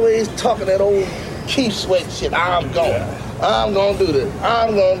always talking that old Keith Sweat shit. I'm going to do this.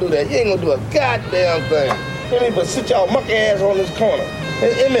 I'm going to do that. You ain't going to do a goddamn thing. You ain't but sit y'all monkey ass on this corner.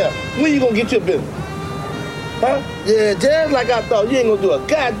 Hey, ML, when you going to get your business? Huh? Yeah, just like I thought, you ain't going to do a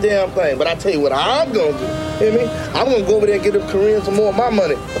goddamn thing. But I tell you what I'm going to do. Hear me? I'm going to go over there and get them Koreans some more of my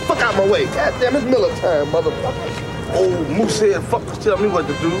money. The fuck out my way. Goddamn, it's Miller time, motherfucker. Old moosehead fuckers tell me what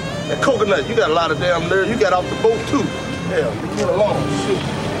to do. And Coconut, you got a lot of damn nerve. You got off the boat too. Hell, leave me alone. Shoot.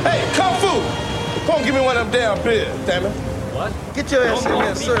 Hey, Kung Fu! Come on, give me one of them damn beers, damn it. What? Get your ass in here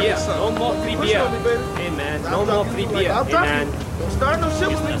and serve me No something. more free Push beer. on me, baby. Hey, man. No more free beer. I'll Hey, drop man. you. Don't start no shit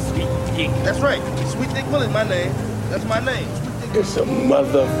with me. Sweet Dick. That's right. Sweet Dick Willie's my name. That's my name. It's a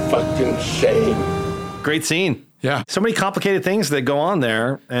motherfucking shame. Great scene. Yeah. So many complicated things that go on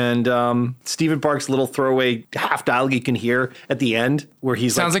there. And Stephen Park's little throwaway half dialogue you can hear at the end where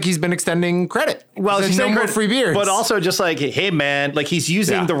he's Sounds like he's been extending credit. well, There's he's no saying more free beers. But also just like, hey, man, like he's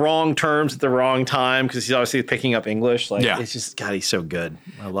using the wrong terms at the wrong time because he's obviously picking up English. Like, it's just, God, he's so good.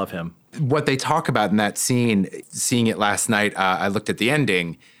 I love him. What they talk about in that scene, seeing it last night, I looked at the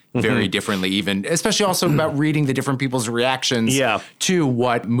ending very differently, even, especially also about reading the different people's reactions to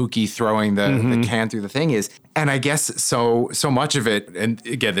what Mookie throwing the can through the thing is. And I guess so much of it, and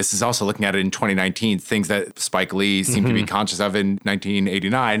again, this is also looking at it in 2019, things that Spike Lee seemed to be conscious of in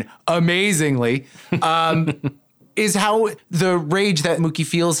 1989, amazingly, is how the rage that Mookie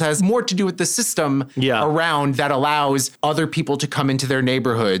feels has more to do with the system around that allows other people to come into their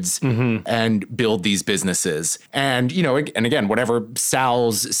neighborhoods and build these businesses. And, you know, and again, whatever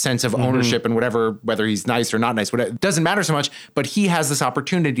Sal's sense of ownership and whatever, whether he's nice or not nice, whatever, doesn't matter so much, but he has this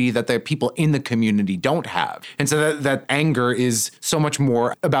opportunity that the people in the community don't have. And so that anger is so much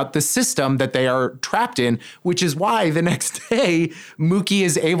more about the system that they are trapped in, which is why the next day Mookie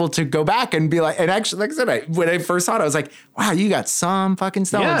is able to go back and be like, and actually, like I said, when I first saw saw it, I was like, wow, you got some fucking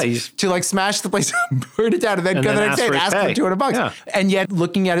stones Yeah, to like smash the place, burn it down, and then go the next day and ask for $200. Yeah. And yet,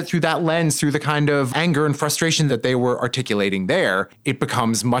 looking at it through that lens, through the kind of anger and frustration that they were articulating there, it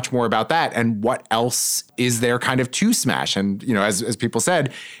becomes much more about that and what else is there kind of to smash. And, you know, as people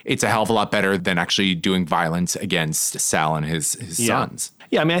said, it's a hell of a lot better than actually doing violence against Sal and his sons.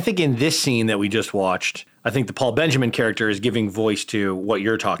 Yeah, I mean, I think in this scene that we just watched, I think the Paul Benjamin character is giving voice to what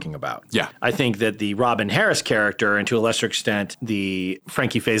you're talking about. Yeah. I think that the Robin Harris character, and to a lesser extent, the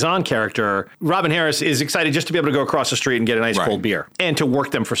Frankie Faison character, Robin Harris is excited just to be able to go across the street and get an ice cold beer and to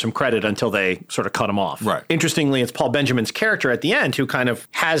work them for some credit until they sort of cut him off. Right. Interestingly, it's Paul Benjamin's character at the end who kind of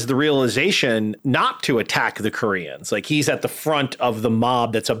has the realization not to attack the Koreans. Like he's at the front of the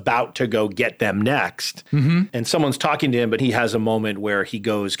mob that's about to go get them next. Mm-hmm. And someone's talking to him, but he has a moment where he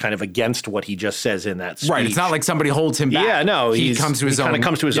goes kind of against what he just says in that speech. Right. It's not like somebody holds him back. Yeah, no. He comes to his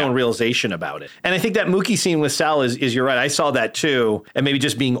own realization about it. And I think that Mookie scene with Sal is you're right. I saw that too. And maybe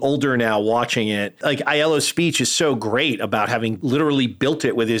just being older now watching it, like Aiello's speech is so great about having literally built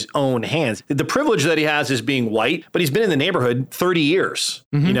it with his own hands. The privilege that he has is being white, but he's been in the neighborhood 30 years.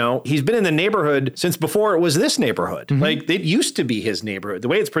 Mm-hmm. You know, he's been in the neighborhood since before it was this neighborhood. Mm-hmm. Like it used to be his neighborhood. The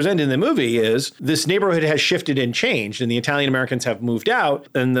way it's presented in the movie is this neighborhood has shifted and changed, and the Italian Americans have moved out,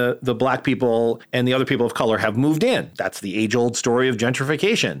 and the black people and the other people of color have moved in. That's the age-old story of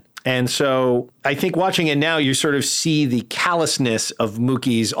gentrification. And so I think watching it now, you sort of see the callousness of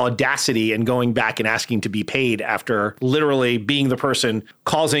Mookie's audacity and going back and asking to be paid after literally being the person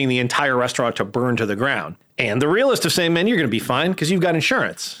causing the entire restaurant to burn to the ground. And the realist of saying, man, you're going to be fine because you've got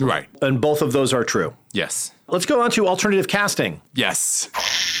insurance. Right. And both of those are true. Yes. Let's go on to alternative casting. Yes.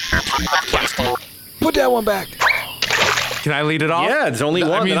 Put that one back. Can I lead it off? Yeah, it's only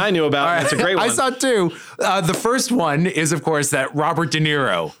one that I knew about. Right. It's a great one. I saw two. The first one is, of course, that Robert De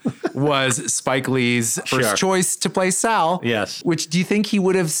Niro was Spike Lee's first choice to play Sal. Yes. Which, do you think he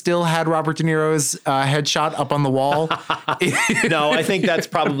would have still had Robert De Niro's headshot up on the wall? No, I think that's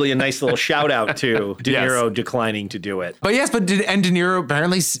probably a nice little shout out to De Niro declining to do it. But yes, De Niro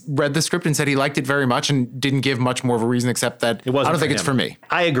apparently read the script and said he liked it very much and didn't give much more of a reason except that I don't think it's for me.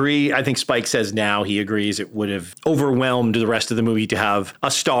 I agree. I think Spike says now he agrees it would have overwhelmed the rest of the movie to have a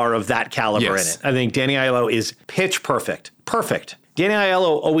star of that caliber in it. I think Danny Aiello is pitch perfect. Perfect. Danny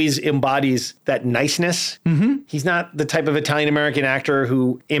Aiello always embodies that niceness. Mm-hmm. He's not the type of Italian-American actor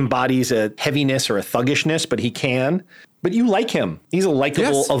who embodies a heaviness or a thuggishness, but he can. But you like him. He's a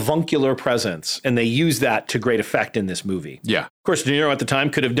likable, avuncular presence, and they use that to great effect in this movie. Yeah. Of course, De Niro at the time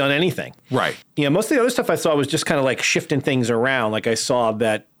could have done anything. Right. Yeah, most of the other stuff I saw was just kind of like shifting things around. Like I saw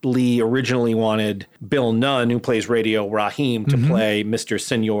that Lee originally wanted Bill Nunn, who plays Radio Raheem, to play Mr.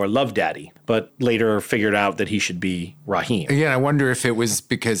 Senor Love Daddy, but later figured out that he should be Raheem. Again, I wonder if it was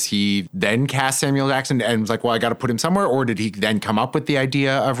because he then cast Samuel Jackson and was like, well, I got to put him somewhere, or did he then come up with the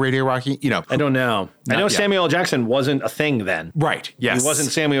idea of Radio Raheem? You know, I don't know. I know Samuel L. Jackson wasn't a thing then. Right. Yes. He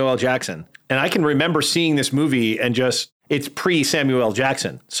wasn't Samuel L. Jackson. And I can remember seeing this movie and just, it's pre-Samuel L.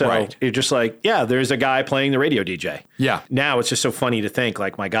 Jackson. So you're just like, yeah, there's a guy playing the radio DJ. Yeah. Now it's just so funny to think,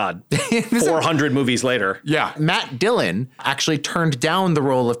 like, my God, 400 movies later. Yeah. Matt Dillon actually turned down the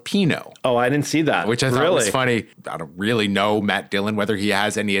role of Pino. Oh, I didn't see that. Which I thought was funny. I don't really know Matt Dillon, whether he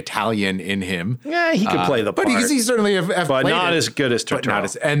has any Italian in him. Yeah, he could play the part. But he certainly have but played not it. as good as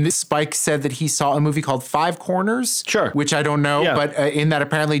Turturro. And Spike said that he saw a movie called Five Corners. Sure. Which I don't know. Yeah. But in that,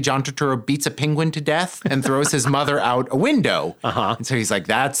 apparently, John Turturro beats a penguin to death and throws his mother out a window. And so he's like,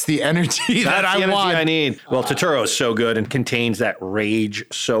 that's the energy that I want. I need. Well, Turturro is so good and contains that rage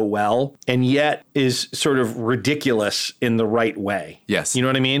so well, and yet is sort of ridiculous in the right way. Yes. You know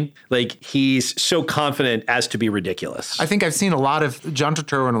what I mean? Like, he's so confident as to be ridiculous. I think I've seen a lot of John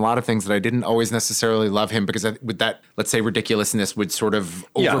Turturro in a lot of things that I didn't always necessarily love him because with that, let's say, ridiculousness would sort of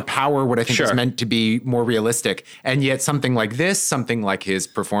overpower what I think is meant to be more realistic. And yet something like this, something like his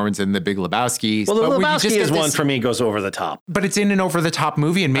performance in The Big Lebowski. Well, The Lebowski is one for me goes over the top. But it's in an over-the-top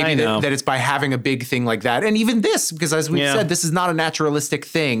movie, and maybe that it's by having a big thing like that. And even this, because as we've said, this is not a naturalistic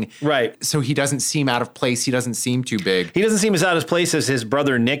thing. Right. So he doesn't seem out of place. He doesn't seem too big. He doesn't seem as out of place as his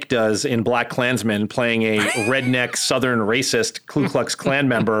brother Nick does in Black Klansman, playing a redneck Southern racist Ku Klux Klan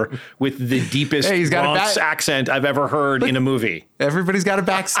member with the deepest Bronx accent I've ever heard in a movie. Everybody's got a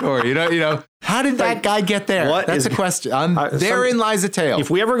backstory, you know. How did that guy get there? That's a question. Therein lies a tale. If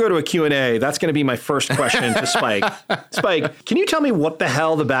we ever go to a Q&A, that's going to be my first question to Spike. Spike, can you tell me what the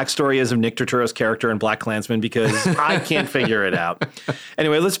hell the backstory is of Nick Turturro's character in BlacKkKlansman? Because I can't figure it out.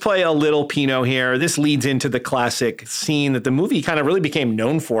 Anyway, let's play a little Pino here. This leads into the classic scene that the movie kind of really became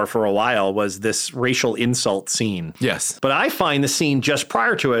known for a while, was this racial insult scene. Yes. But I find the scene just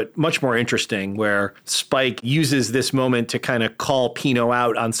prior to it much more interesting, where Spike uses this moment to kind of call Pino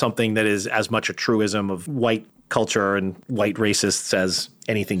out on something that is as much a truism of white culture and white racists as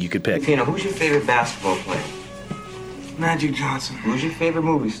anything you could pick. Pino, who's your favorite basketball player? Magic Johnson. Who's your favorite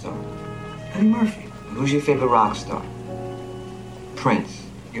movie star? Eddie Murphy. Who's your favorite rock star? Prince.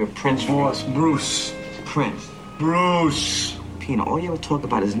 You're a Prince Boss, Bruce. Prince. Bruce. Pino, all you ever talk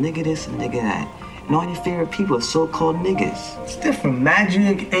about is nigga this and nigga that. And all your favorite people are so-called niggas. It's different.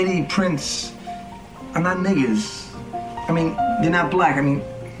 Magic, Eddie, Prince are not niggas. I mean, they're not black. I mean,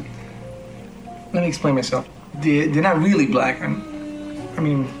 let me explain myself. They're not really black. I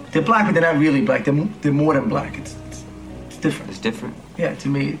mean, they're black, but they're not really black. They're more than black. It's different. It's different? Yeah, to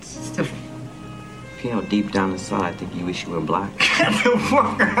me, it's different. Pino, deep down inside, I think you wish you were black. Get the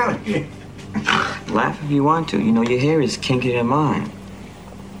fuck out of here. Laugh if you want to. You know, your hair is kinkier than mine.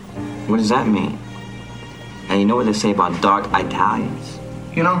 What does that mean? And you know what they say about dark Italians?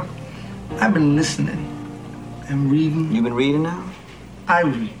 You know, I've been listening and reading. You've been reading now? I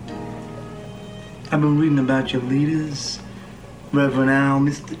read. I've been reading about your leaders, Reverend Al,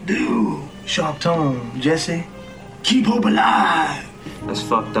 Mr. Dew, Sharp Tone, Jesse. Keep hope alive. That's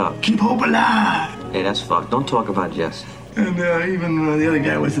fucked up. Keep hope alive. Hey, that's fucked. Don't talk about Jesse. And even the other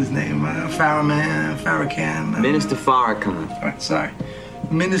guy, what's his name? Farrakhan. Minister Farrakhan. Right, sorry.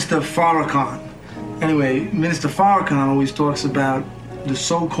 Minister Farrakhan. Anyway, Minister Farrakhan always talks about the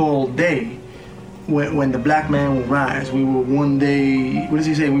so-called day when the black man will rise. We will one day, what does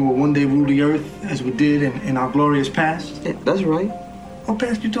he say? We will one day rule the earth as we did in our glorious past. Yeah, that's right. What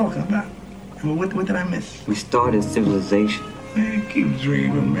past you talking about? I mean, what did I miss? We started civilization. Man, keep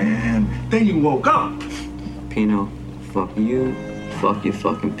dreaming, man. Then you woke up. Pino, fuck you, fuck your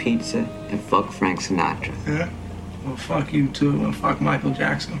fucking pizza, and fuck Frank Sinatra. Yeah? Well, fuck you too, and fuck Michael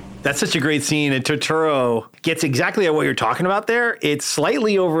Jackson. That's such a great scene, and Turturro gets exactly at what you're talking about there. It's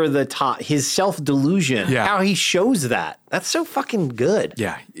slightly over the top. His self-delusion, how he shows that. That's so fucking good.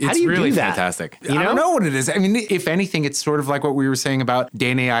 Yeah, How it's do you really do that? fantastic. You I know? don't know what it is. I mean, if anything, it's sort of like what we were saying about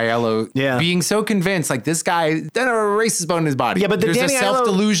Danny Aiello being so convinced, like this guy, then a racist bone in his body. Yeah, but there's Danny a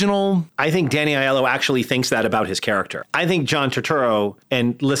self-delusional. I think Danny Aiello actually thinks that about his character. I think John Turturro,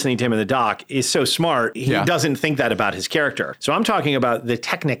 and listening to him in the doc, is so smart. He doesn't think that about his character. So I'm talking about the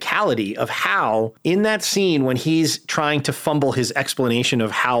technicality of how, in that scene, when he's trying to fumble his explanation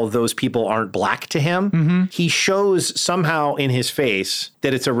of how those people aren't black to him, he shows somehow in his face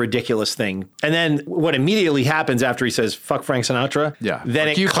that it's a ridiculous thing. And then what immediately happens after he says, fuck Frank Sinatra, then Fuck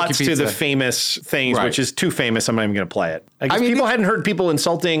it you, fuck cuts your to the pizza. famous things, Right. which is too famous, I'm not even going to play it. I guess people hadn't heard people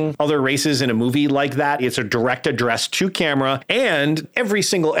insulting other races in a movie like that. It's a direct address to camera, and every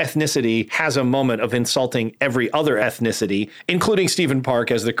single ethnicity has a moment of insulting every other ethnicity, including Stephen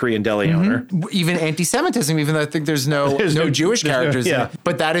Park as the Korean deli owner. Even anti-Semitism, even though I think there's no Jewish characters in it.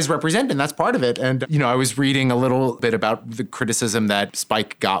 But that is represented, and that's part of it. And, you know, I was reading a little bit about the criticism that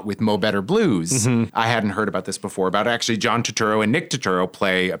Spike got with Mo Better Blues. I hadn't heard about this before, about actually John Turturro and Nick Turturro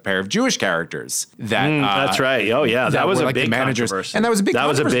play a pair of Jewish characters. That's right. Oh, yeah. That was were a like the big managers. controversy. And that was a big That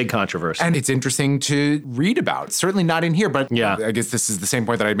was a controversy. big controversy. And it's interesting to read about. Certainly not in here, but I guess this is the same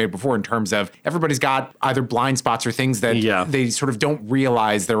point that I made before in terms of everybody's got either blind spots or things that they sort of don't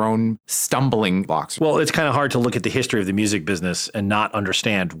realize their own stumbling blocks. Well, it's kind of hard to look at the history of the music business and not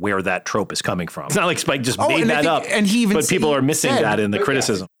understand where that trope is coming from. It's not like Spike just made that up, and he even but people are missing said, that in the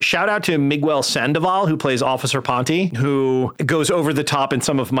criticism. Shout out to Miguel Sandoval, who plays Officer Ponte, who goes over the top in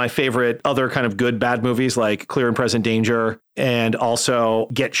some of my favorite other kind of good bad movies like Clear and Present Danger and also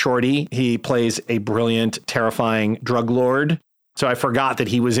Get Shorty. He plays a brilliant, terrifying drug lord. So I forgot that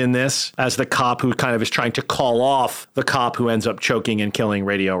he was in this as the cop who kind of is trying to call off the cop who ends up choking and killing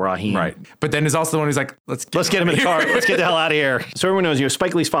Radio Raheem. Right. But then is also the one who's like, let's get him in the car. Let's get the hell out of here. So everyone knows,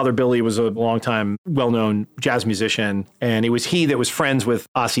 Spike Lee's father, Billy, was a longtime, well-known jazz musician. And it was he that was friends with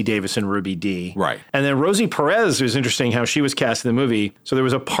Ossie Davis and Ruby Dee. Right. And then Rosie Perez, it was interesting how she was cast in the movie. So there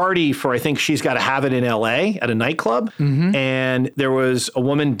was a party for, I think She's Gotta Have It in LA at a nightclub. And there was a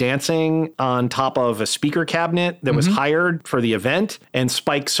woman dancing on top of a speaker cabinet that was hired for the event. And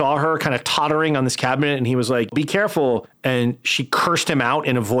Spike saw her kind of tottering on this cabinet, and he was like, be careful. and she cursed him out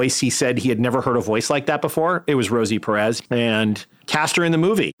in a voice he said he had never heard a voice like that before. It was Rosie Perez, and cast her in the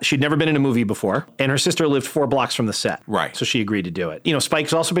movie. She'd never been in a movie before, and her sister lived 4 blocks from the set. Right. So she agreed to do it. You know,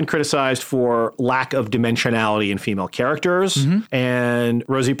 Spike's also been criticized for lack of dimensionality in female characters, and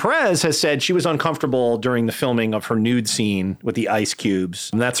Rosie Perez has said she was uncomfortable during the filming of her nude scene with the ice cubes,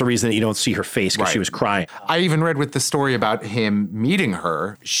 and that's the reason that you don't see her face, because she was crying. I even read with the story about him meeting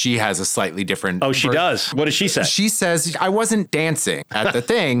her, she has a slightly different... Oh, she does? What does she say? She says, I wasn't dancing at the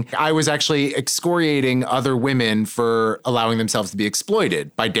thing. I was actually excoriating other women for allowing themselves to be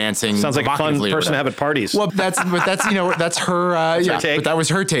exploited by dancing. Sounds like a fun person to have at parties. Well, that's you know, that's her, her take. But that was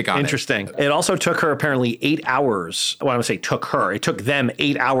her take on Interesting. It also took her apparently 8 hours. Well, I would say took her. It took them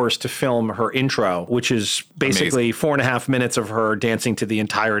 8 hours to film her intro, which is basically 4.5 minutes of her dancing to the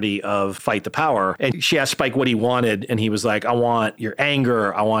entirety of Fight the Power. And she asked Spike what he wanted, and he was like, I want your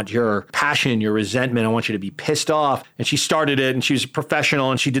anger, I want your passion, your resentment, I want you to be pissed off. And she started it, and she was a professional,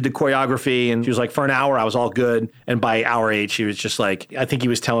 and she did the choreography, and she was like, for an hour, I was all good. And by hour 8, she was just like, I think he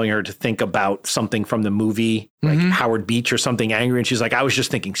was telling her to think about something from the movie, like Howard Beach or something angry. And she's like, I was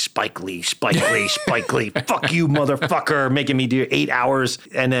just thinking Spike Lee, Spike Lee, Spike Lee, fuck you, motherfucker, making me do 8 hours.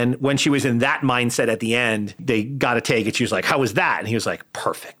 And then when she was in that mindset at the end, they got to take it. She was like, how was that? And he was like,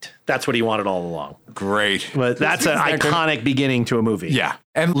 perfect. That's what he wanted all along. Great. But that's an iconic beginning to a movie. Yeah.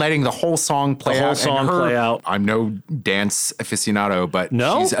 And letting the whole song play out. The whole song play out. I'm no dance aficionado, but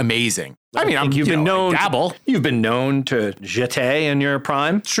she's amazing. I mean, you've been known dabble. You've been known to jeter in your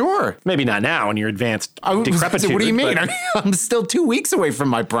prime. Sure. Maybe not now in your advanced decrepitude. What do you mean? I'm still 2 weeks away from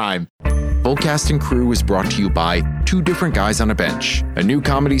my prime. Full Cast and Crew is brought to you by Two Different Guys on a Bench, a new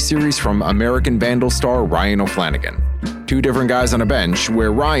comedy series from American Vandal star Ryan O'Flanagan. Two Different Guys on a Bench,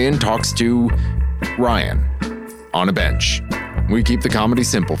 where Ryan talks to Ryan on a bench. We keep the comedy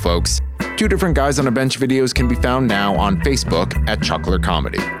simple, folks. Two Different Guys on a Bench videos can be found now on Facebook at Chuckler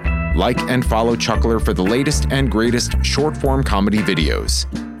Comedy. Like and follow Chuckler for the latest and greatest short-form comedy videos.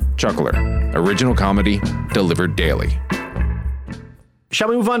 Chuckler, original comedy delivered daily. Shall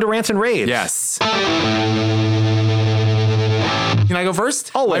we move on to rants and raves? Yes. Can I go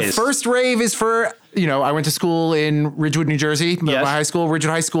first? Always. My first rave is for, I went to school in Ridgewood, New Jersey, my high school,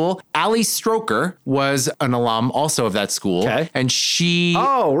 Ridgewood High School. Ali Stroker was an alum also of that school. Okay. And she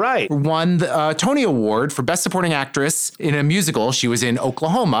won the Tony Award for Best Supporting Actress in a musical. She was in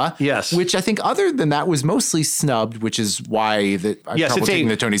Oklahoma. Yes. Which I think other than that was mostly snubbed, which is why I have trouble taking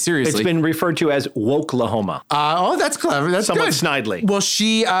the Tony seriously. It's been referred to as Wokelahoma. Oh, that's clever. That's somewhat good. snidely. Well,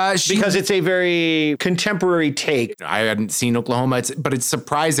 she because it's a very contemporary take. I hadn't seen Oklahoma, but it's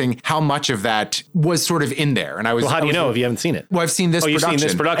surprising how much of that was sort of in there. And I was. Well, how do you know if you haven't seen it? Well, I've seen this production. You've seen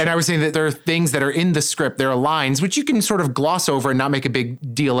this production. And I was saying that there are things that are in the script. There are lines which you can sort of gloss over and not make a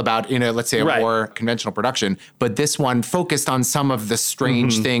big deal about in a, let's say, a more conventional production. But this one focused on some of the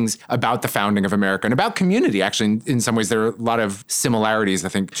strange things about the founding of America and about community. Actually, in some ways, there are a lot of similarities, I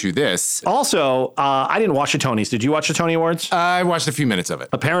think, to this. Also, I didn't watch the Tonys. Did you watch the Tony Awards? I watched a few minutes of it.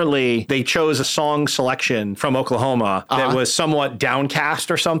 Apparently, they chose a song selection from Oklahoma that was somewhat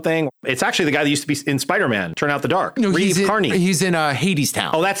downcast or something. It's actually the guy that used to be in Spider-Man, Turn Out the Dark. No, Reeve Carney. He's in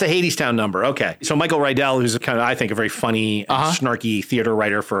Hadestown. Oh, that's the Hadestown number. Okay. So Michael Rydell, who's kind of, I think, a very funny, snarky theater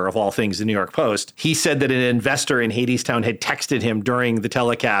writer for, of all things, the New York Post, he said that an investor in Hadestown had texted him during the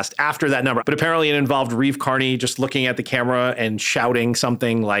telecast after that number. But apparently it involved Reeve Carney just looking at the camera and shouting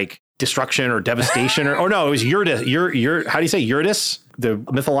something like destruction or devastation or no, it was Eurydice. How do you say Eurydice? The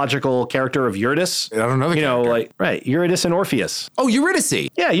mythological character of Eurydice. I don't know the character. Eurydice and Orpheus. Oh, Eurydice.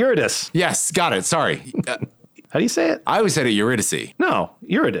 Yeah, Eurydice. Yes, got it. Sorry. How do you say it? I always said it Eurydice. No,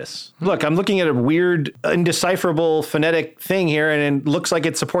 Eurydice. Look, I'm looking at a weird, indecipherable phonetic thing here, and it looks like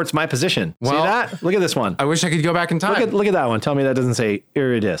it supports my position. See that? Look at this one. I wish I could go back in time. Look at that one. Tell me that doesn't say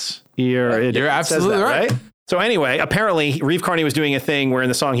Eurydice. Eurydice. You're absolutely right. So anyway, apparently Reeve Carney was doing a thing where in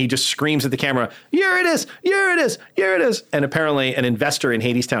the song he just screams at the camera, Eurydice, Eurydice, Eurydice. And apparently an investor in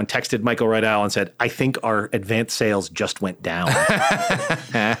Hadestown texted Michael Rydell and said, I think our advanced sales just went down.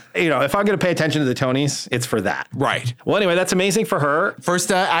 If I'm going to pay attention to the Tonys, it's for that. Right. Well, anyway, that's amazing for her. First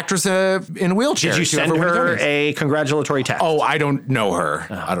actress in a wheelchair. Did you send her a congratulatory text? Oh, I don't know her.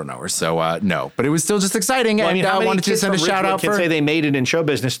 I don't know her. So no, but it was still just exciting. Well, and I wanted to send a shout out for. Say they made it in show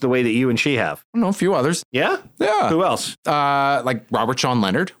business the way that you and she have. I don't know, a few others. Yeah? Yeah. Who else? Like Robert Sean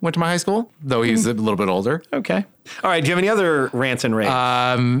Leonard went to my high school, though he's a little bit older. Okay. All right, do you have any other rants and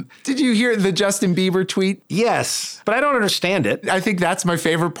raves? Did you hear the Justin Bieber tweet? Yes, but I don't understand it. I think that's my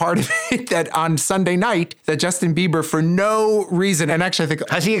favorite part of it, that on Sunday night, that Justin Bieber, for no reason, and actually I think...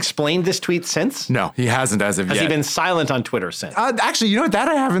 Has he explained this tweet since? No, he hasn't as of yet. Has he been silent on Twitter since? Actually, you know what? That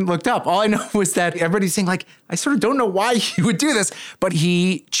I haven't looked up. All I know was that everybody's saying, like, I sort of don't know why he would do this, but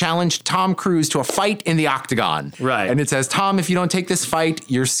he challenged Tom Cruise to a fight in the octagon. Right. And it says, Tom, if you don't take this fight,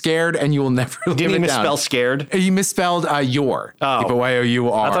 you're scared and you will never live it down. Did he misspell scared? He misspelled your. Oh.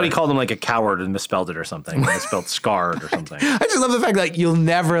 Y-O-U-R. I thought he called him like a coward and misspelled it or something. Misspelled scarred or something. I just love the fact that you'll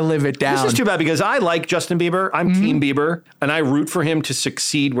never live it down. This is too bad because I like Justin Bieber. I'm Team Bieber, and I root for him to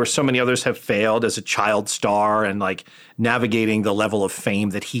succeed where so many others have failed as a child star, and like navigating the level of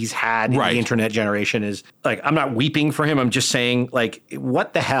fame that he's had in the internet generation is like, I'm not weeping for him. I'm just saying, like,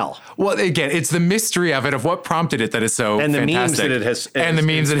 what the hell? Well, again, it's the mystery of it, of what prompted it, that is so and the fantastic. memes that it has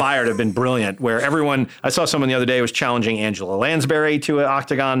inspired have been brilliant, where everyone, I saw someone the other day was challenging Angela Lansbury to an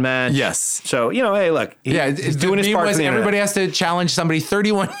octagon match. Yes. So, you know, hey, look, he's doing his part for the everybody internet. has to challenge somebody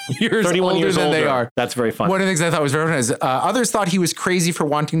 31 years older than they are. That's very fun. One of the things I thought was very funny is others thought he was crazy for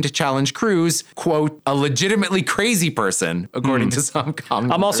wanting to challenge Cruise, quote, a legitimately crazy person, according to some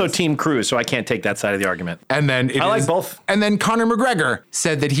commenters. I'm also Team Cruise, so I can't take that side of the argument. And then I like both. And then Conor McGregor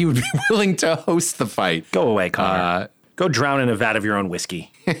said that he would be willing to host the fight. Go away, Conor. Go drown in a vat of your own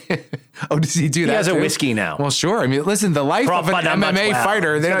whiskey. Oh, does he do that? He has too? a whiskey now. Well, sure. I mean, listen, the life of an MMA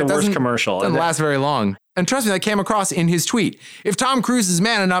fighter, the worst commercial. Doesn't last very long. And trust me, that came across in his tweet. If Tom Cruise is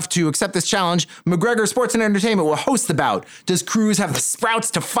man enough to accept this challenge, McGregor Sports and Entertainment will host the bout. Does Cruise have the sprouts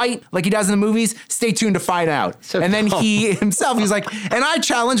to fight like he does in the movies? Stay tuned to find out. And then he himself, he's like, and I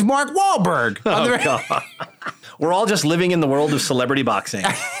challenge Mark Wahlberg. God. We're all just living in the world of celebrity boxing.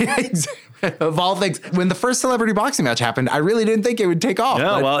 Of all things, when the first celebrity boxing match happened, I really didn't think it would take off.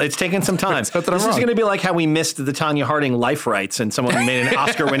 No, well, it's taken some time. This is going to be like how we missed the Tonya Harding life rights and someone made an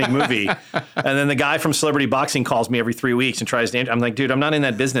Oscar-winning movie. And then the guy from Celebrity Boxing calls me every 3 weeks and tries to... I'm like, dude, I'm not in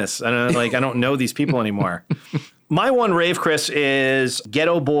that business. I don't know these people anymore. My one rave, Chris, is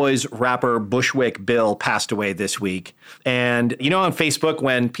Ghetto Boys rapper Bushwick Bill passed away this week. And you know on Facebook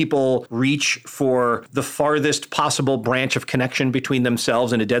when people reach for the farthest possible branch of connection between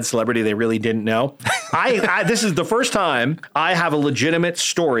themselves and a dead celebrity they really didn't know? This is the first time I have a legitimate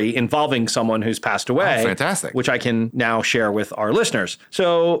story involving someone who's passed away. Oh, fantastic. Which I can now share with our listeners.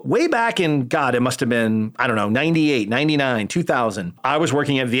 So way back in, God, it must have been, 98, 99, 2000. I was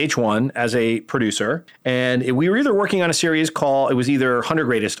working at VH1 as a producer, and we were either working on a series called, it was either 100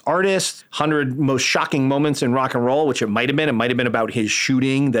 Greatest Artists, 100 Most Shocking Moments in Rock and Roll, which it might have been. It might have been about his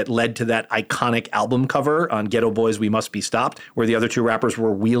shooting that led to that iconic album cover on Ghetto Boys We Must Be Stopped, where the other two rappers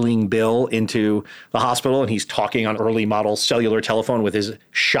were wheeling Bill into the hospital and he's talking on early model cellular telephone with his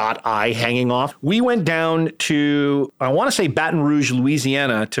shot eye hanging off. We went down to, I want to say Baton Rouge,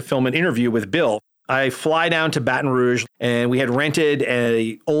 Louisiana to film an interview with Bill. I fly down to Baton Rouge, and we had rented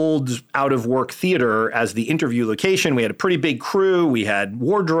an old out-of-work theater as the interview location. We had a pretty big crew. We had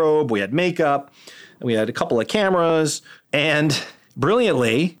wardrobe. We had makeup. We had a couple of cameras. And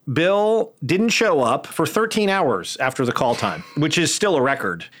brilliantly, Bill didn't show up for 13 hours after the call time, which is still a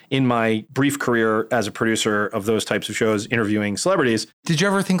record in my brief career as a producer of those types of shows, interviewing celebrities. Did you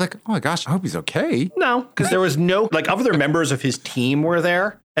ever think like, oh my gosh, I hope he's okay? No, because there was no, other members of his team were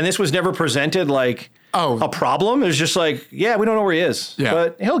there. And this was never presented like a problem. It was just like, yeah, we don't know where he is. Yeah.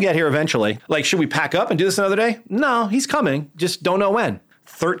 But he'll get here eventually. Like, should we pack up and do this another day? No, he's coming. Just don't know when.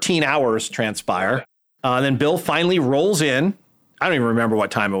 13 hours transpire. Then Bill finally rolls in. I don't even remember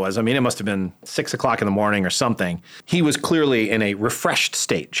what time it was. I mean, it must have been 6 o'clock in the morning or something. He was clearly in a refreshed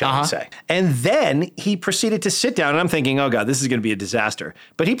state, shall we say. And then he proceeded to sit down. And I'm thinking, oh, God, this is going to be a disaster.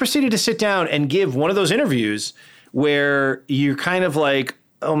 But he proceeded to sit down and give one of those interviews where you're kind of like,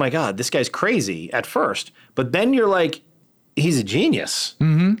 oh my God, this guy's crazy at first. But then you're like, he's a genius.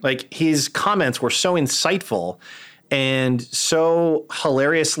 Mm-hmm. Like his comments were so insightful and so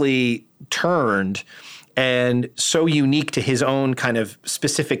hilariously turned and so unique to his own kind of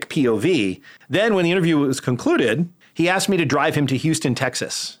specific POV. Then when the interview was concluded, he asked me to drive him to Houston,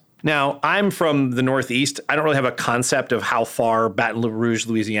 Texas. Now, I'm from the Northeast. I don't really have a concept of how far Baton Rouge,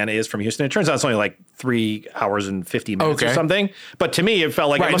 Louisiana is from Houston. It turns out it's only like 3 hours and 50 minutes or something. But to me, it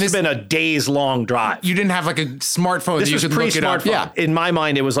felt like it must have been a days-long drive. You didn't have like a smartphone that you could look it up. Yeah. In my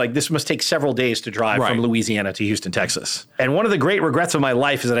mind, it was like, this must take several days to drive from Louisiana to Houston, Texas. And one of the great regrets of my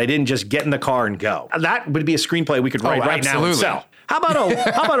life is that I didn't just get in the car and go. That would be a screenplay we could write right now and sell. How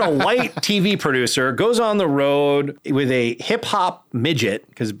about a white TV producer goes on the road with a hip hop midget,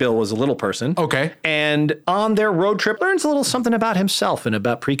 because Bill was a little person. Okay. And on their road trip learns a little something about himself and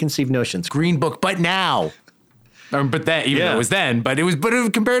about preconceived notions. Green Book, but now. But then, even though it was then, but it was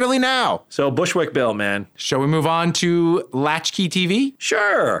comparatively now. So Bushwick Bill, man. Shall we move on to Latchkey TV?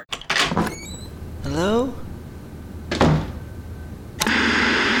 Sure. Hello?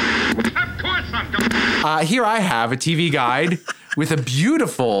 Here I have a TV guide with a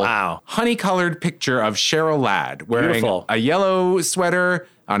beautiful honey-colored picture of Cheryl Ladd wearing a yellow sweater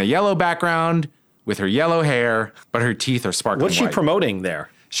on a yellow background with her yellow hair, but her teeth are sparkling What's she white. promoting there?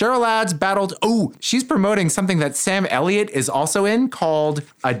 Cheryl Ladd's battled... Oh, she's promoting something that Sam Elliott is also in called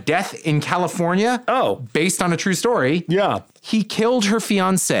A Death in California. Oh. Based on a true story. Yeah. He killed her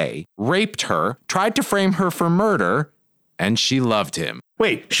fiancée, raped her, tried to frame her for murder, and she loved him.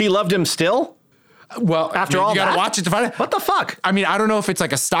 Wait, she loved him still? Well, after all you gotta that? watch it to find out. What the fuck? I mean, I don't know if it's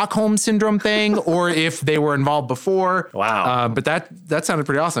like a Stockholm Syndrome thing or if they were involved before. Wow. But that sounded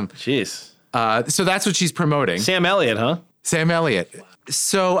pretty awesome. Jeez. So that's what she's promoting. Sam Elliott, huh? Sam Elliott.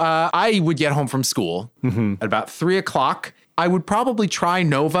 So I would get home from school at about 3 o'clock. I would probably try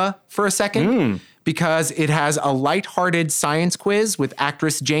Nova for a second because it has a lighthearted science quiz with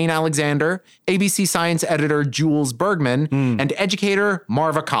actress Jane Alexander, ABC Science editor Jules Bergman, and educator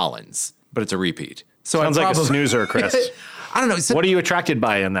Marva Collins. But it's a repeat. So Sounds like a snoozer, Chris. I don't know. So, what are you attracted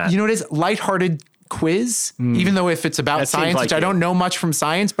by in that? You know what it is? Lighthearted quiz, even though if it's about science, which I don't know much from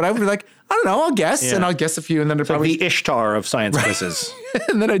science, but I would be like, I don't know, I'll guess, and I'll guess a few, and then it'd probably... like the Ishtar of science quizzes.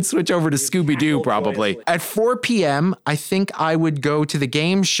 And then I'd switch over to Scooby-Doo, probably. At 4 p.m., I think I would go to the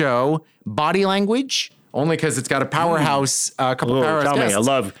game show Body Language, only because it's got a powerhouse, a couple of powerhouse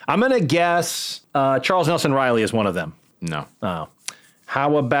guests. I'm going to guess Charles Nelson Riley is one of them. No. Oh.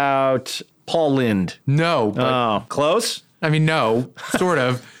 How about Paul Lynde? No. Oh, close? I mean, no, sort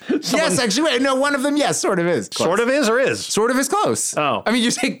of. Yes, actually, wait, no, one of them, yes, sort of is. Close. Sort of is or is? Sort of is close. Oh. I mean,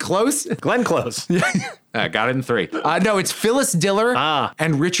 you say close? Glenn Close. Got it in 3. No, it's Phyllis Diller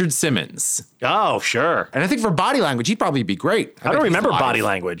and Richard Simmons. Oh, sure. And I think for Body Language, he'd probably be great. I don't remember Body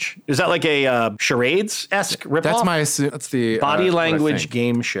Language. Is that like a charades-esque ripoff? That's the Body Language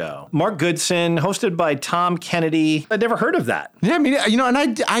game show. Mark Goodson, hosted by Tom Kennedy. I'd never heard of that. Yeah, I mean, you know,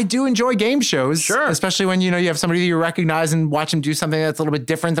 and I do enjoy game shows. Sure. Especially when, you know, you have somebody you recognize and watch them do something that's a little bit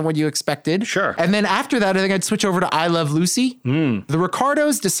different than what you expected. Sure. And then after that, I think I'd switch over to I Love Lucy. The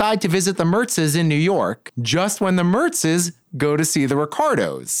Ricardos decide to visit the Mertzes in New York just when the Mertzes go to see the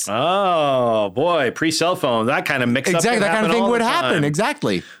Ricardos. Oh, boy. Pre-cell phone. That kind of mix-up. Exactly. That kind of thing would happen. Time.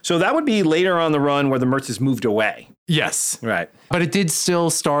 Exactly. So that would be later on the run where the Mertzes moved away. Yes. Right. But it did still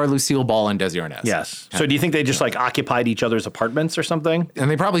star Lucille Ball and Desi Arnaz. Yes. So do you think they just like occupied each other's apartments or something?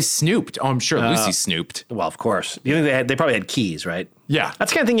 And they probably snooped. Oh, I'm sure Lucy snooped. Well, of course. You think they probably had keys, right? Yeah.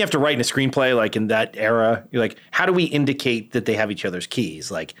 That's the kind of thing you have to write in a screenplay, like in that era. You're like, how do we indicate that they have each other's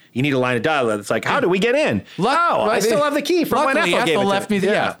keys? Like, you need a line of dialogue that's like, how do we get in? I still have the key from when Ethel gave it left me.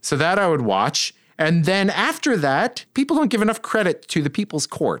 Yeah. So that I would watch. And then after that, people don't give enough credit to the People's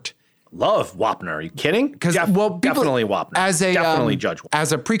Court. Love Wapner. Are you kidding? Because definitely Wapner. Definitely Judge Wapner.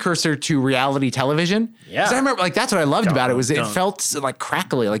 As a precursor to reality television. Yeah. Because I remember, like, that's what I loved about it was it felt like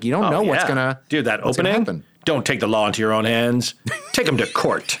crackly. Like you don't know what's gonna. Dude, that opening. Happen. Don't take the law into your own hands. Take them to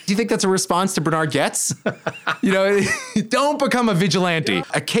court. Do you think that's a response to Bernard Goetz? You know, don't become a vigilante.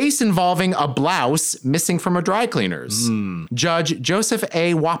 A case involving a blouse missing from a dry cleaner's. Judge Joseph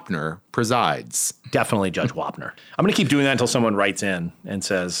A. Wapner presides. Definitely Judge Wapner. I'm going to keep doing that until someone writes in and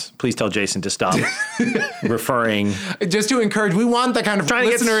says, please tell Jason to stop referring. Just to encourage, we want that kind of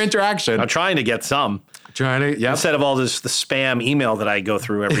listener interaction. I'm trying to get some. Instead of all the spam email that I go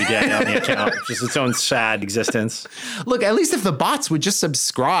through every day on the account, just its own sad existence. Look, at least if the bots would just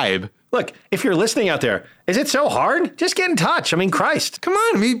subscribe. Look, if you're listening out there, is it so hard? Just get in touch. I mean, Christ. Come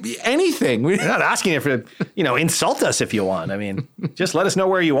on, I mean, anything. We're not asking you to, insult us if you want. I mean, just let us know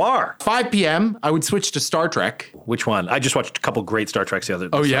where you are. 5 p.m., I would switch to Star Trek. Which one? I just watched a couple great Star Treks the other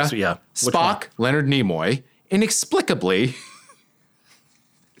day. Oh, yeah? Yeah. Spock, Leonard Nimoy, inexplicably...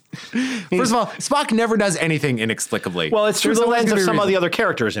 First of all, Spock never does anything inexplicably. Well, it's through the lens of some of the other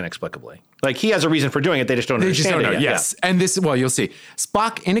characters inexplicably. Like, he has a reason for doing it, they just don't understand it yet. Yes, and this, well, you'll see.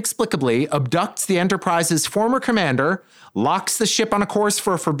 Spock inexplicably abducts the Enterprise's former commander, locks the ship on a course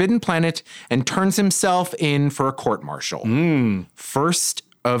for a forbidden planet, and turns himself in for a court-martial. First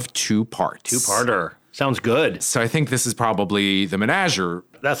of 2 parts. Two-parter. Sounds good. So I think this is probably the Menagerie.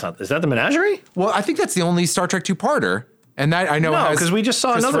 Is that the Menagerie? Well, I think that's the only Star Trek 2-parter. And that I know no, because we just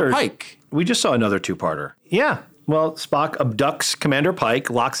saw Pike. We just saw another 2-parter. Yeah. Well, Spock abducts Commander Pike,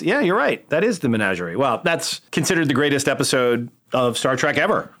 locks. Yeah, you're right. That is the Menagerie. Well, that's considered the greatest episode of Star Trek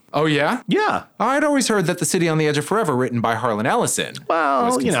ever. Oh, yeah? Yeah. I'd always heard that The City on the Edge of Forever, written by Harlan Ellison.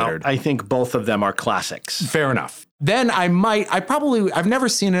 Well, I think both of them are classics. Fair enough. Then I've never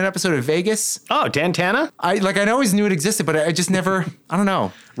seen an episode of Vegas. Oh, Dan Tana? I always knew it existed, but I just never, I don't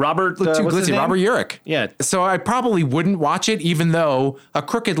know. Robert, Looked too what's his glitzy. name? Robert Urich. Yeah. So I probably wouldn't watch it, even though a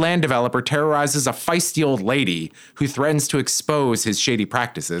crooked land developer terrorizes a feisty old lady who threatens to expose his shady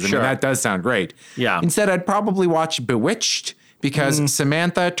practices. I mean, that does sound great. Yeah. Instead, I'd probably watch Bewitched, because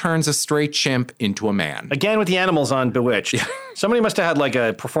Samantha turns a stray chimp into a man. Again with the animals on Bewitched. Somebody must have had like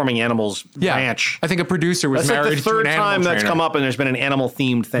a performing animals ranch. I think a producer was married to an animal That's like the third time that's trainer. come up and there's been an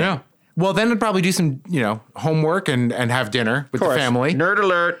animal-themed thing. Yeah. Well, then I'd probably do some, homework and have dinner with the family. Nerd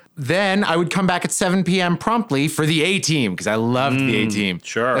alert. Then I would come back at 7 p.m. promptly for the A-Team, because I loved the A-Team.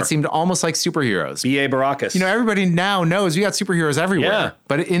 Sure. That seemed almost like superheroes. B.A. Baracus. Everybody now knows we got superheroes everywhere. Yeah.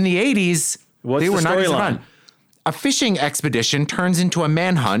 But in the 80s, they were not as storyline? fun. A fishing expedition turns into a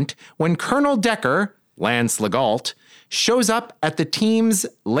manhunt when Colonel Decker, Lance Legault, shows up at the team's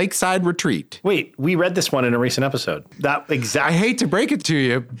lakeside retreat. Wait, we read this one in a recent episode. I hate to break it to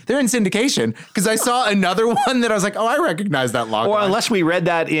you. They're in syndication because I saw another one that I was like, oh, I recognize that log. Or unless we read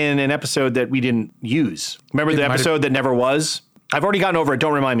that in an episode that we didn't use. Remember the episode that never was? I've already gotten over it.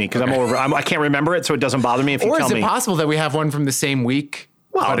 Don't remind me because I can't remember it, so it doesn't bother me if you tell me. Or is it possible that we have one from the same week?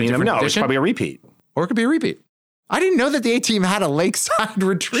 Well, it's probably a repeat. Or it could be a repeat. I didn't know that the A-Team had a lakeside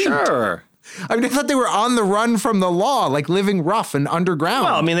retreat. Sure. I mean, I thought they were on the run from the law, like living rough and underground.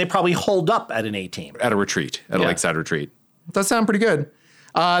 Well, I mean, they probably holed up at an A-Team. At a retreat, at a lakeside retreat. Does sound pretty good.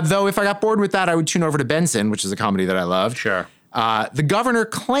 Though if I got bored with that, I would tune over to Benson, which is a comedy that I loved. Sure. The governor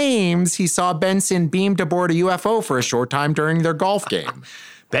claims he saw Benson beamed aboard a UFO for a short time during their golf game.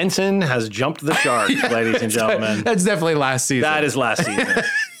 Benson has jumped the shark, ladies and gentlemen. That's definitely last season. That is last season.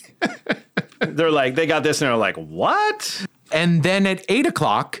 They got this and they're like, what? And then at 8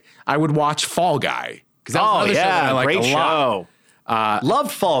 o'clock, I would watch Fall Guy. Oh, yeah, great show.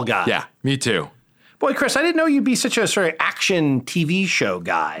 Loved Fall Guy. Yeah, me too. Boy, Chris, I didn't know you'd be such a sort of action TV show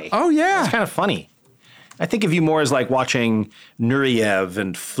guy. Oh, yeah. It's kind of funny. I think of you more as like watching Nureyev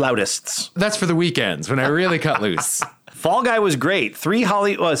and Flautists. That's for the weekends when I really cut loose. Fall Guy was great. 3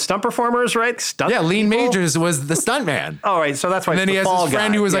 stunt performers, right? Lean Majors was the stunt man. All right, so that's why. And then he has his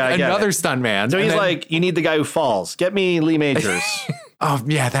friend who was like another stunt man. So he's like, you need the guy who falls. Get me Lee Majors. Oh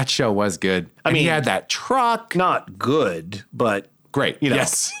yeah, that show was good. I mean, he had that truck. Not good, but great.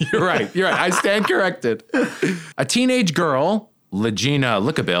 Yes, you're right. You're right. I stand corrected. A teenage girl, Legina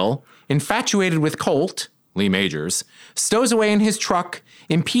Lookabill, infatuated with Colt, Lee Majors, stows away in his truck,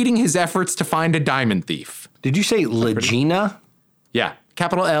 impeding his efforts to find a diamond thief. Did you say Legina? Yeah.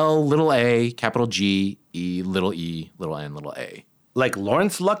 Capital L, little a, capital G, E, little N, little a. Like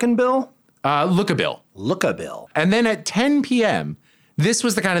Lawrence Luckenbill? Lookabill. Lookabill. And then at 10 p.m., this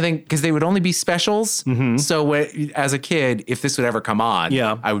was the kind of thing, because they would only be specials. Mm-hmm. So as a kid, if this would ever come on,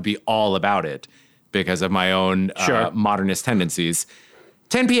 I would be all about it because of my own modernist tendencies.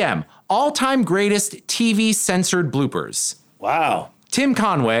 10 p.m., all-time greatest TV censored bloopers. Wow. Tim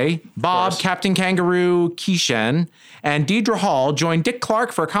Conway, Bob, Captain Kangaroo, Keishan, and Deidre Hall joined Dick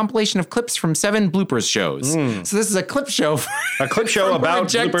Clark for a compilation of clips from 7 bloopers shows. So this is a clip show. A clip show about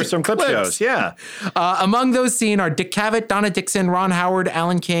bloopers from clip shows, yeah. Among those seen are Dick Cavett, Donna Dixon, Ron Howard,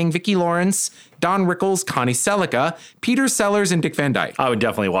 Alan King, Vicki Lawrence, Don Rickles, Connie Selica, Peter Sellers, and Dick Van Dyke. I would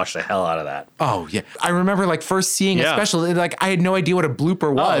definitely watch the hell out of that. Oh, yeah. I remember first seeing a special, I had no idea what a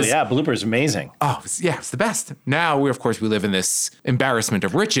blooper was. Oh, yeah, blooper's amazing. Oh, it's the best. Now, we live in this embarrassment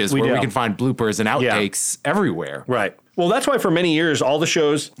of riches where we can find bloopers and outtakes everywhere. Right. Well, that's why for many years, all the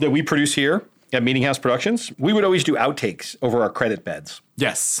shows that we produce here at Meeting House Productions, we would always do outtakes over our credit beds.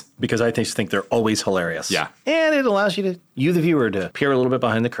 Yes. Because I think they're always hilarious. Yeah. And it allows you, the viewer, to peer a little bit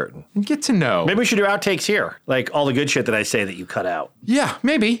behind the curtain. And get to know. Maybe we should do outtakes here. Like all the good shit that I say that you cut out. Yeah,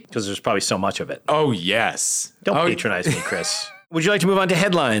 maybe. Because there's probably so much of it. Oh, yes. Don't patronize me, Chris. Would you like to move on to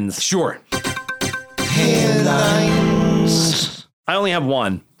headlines? Sure. Headlines. I only have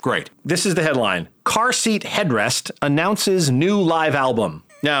one. Great. This is the headline. Car Seat Headrest announces new live album.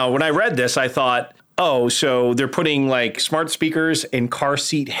 Now, when I read this, I thought, oh, so they're putting smart speakers in car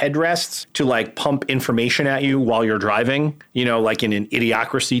seat headrests to pump information at you while you're driving, like in an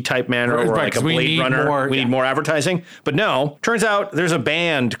Idiocracy type manner or like a Blade Runner. We need more advertising. But no, turns out there's a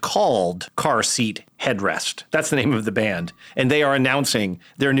band called Car Seat Headrest. That's the name of the band. And they are announcing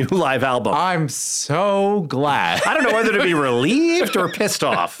their new live album. I'm so glad. I don't know whether to be relieved or pissed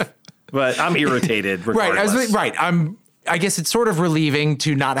off, but I'm irritated regardless. Right. I guess it's sort of relieving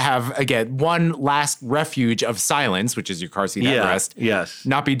to not have, again, one last refuge of silence, which is your car seat headrest. Yes.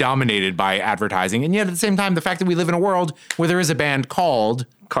 Not be dominated by advertising. And yet at the same time, the fact that we live in a world where there is a band called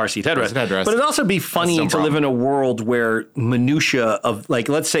Car seat headrest. But it'd also be funny to live in a world where minutia of, like,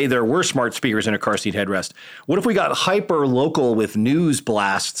 let's say there were smart speakers in a car seat headrest. What if we got hyper local with news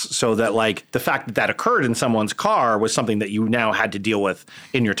blasts so that, like, the fact that that occurred in someone's car was something that you now had to deal with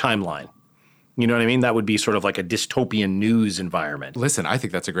in your timeline? You know what I mean? That would be sort of like a dystopian news environment. Listen, I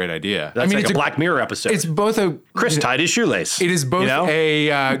think that's a great idea. That's like a Black Mirror episode. It's both a... Chris tied his shoelace. It is both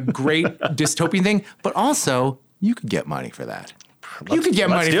a great dystopian thing, but also you could get money for that. You could get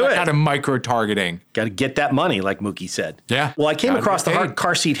money for that kind of micro-targeting. Got to get that money, like Mookie said. Yeah. Well, I came across the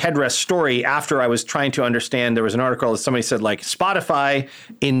car seat headrest story after I was trying to understand. There was an article that somebody said, like, Spotify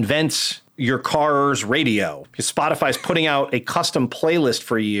invents your car's radio. Because Spotify's putting out a custom playlist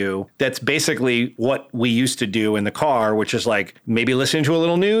for you that's basically what we used to do in the car, which is like maybe listening to a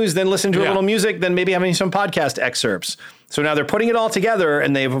little news, then listen to a little music, then maybe having some podcast excerpts. So now they're putting it all together,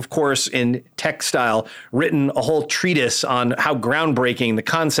 and they've, of course, in tech style, written a whole treatise on how groundbreaking the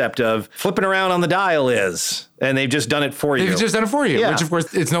concept of flipping around on the dial is. And they've just done it for you. They've just done it for you, which, of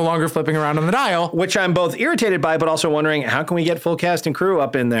course, it's no longer flipping around on the dial. Which I'm both irritated by, but also wondering, how can we get Full Cast and Crew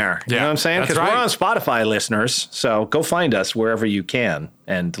up in there? You know what I'm saying? Because we're on Spotify, listeners. So go find us wherever you can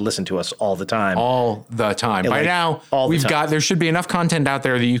and listen to us all the time. All the time. By now, there should be enough content out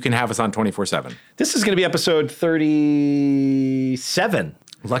there that you can have us on 24/7. This is going to be episode 37.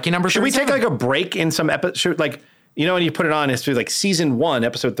 Lucky number 37. Should we take like a break in some episode? Like, you know, when you put it on, it's like season 1,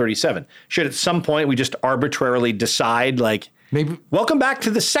 episode 37. Should at some point we just arbitrarily decide, like, maybe welcome back to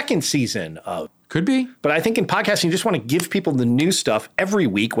the second season of. Could be. But I think in podcasting, you just want to give people the new stuff every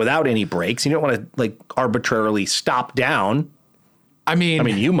week without any breaks. You don't want to, like, arbitrarily stop down. I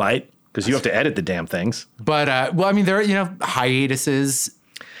mean, you might, because you have to edit the damn things. But, well, I mean, there are, hiatuses.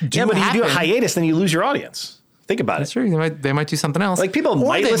 But if you do a hiatus, then you lose your audience. Think about That's true. They might do something else. Like, people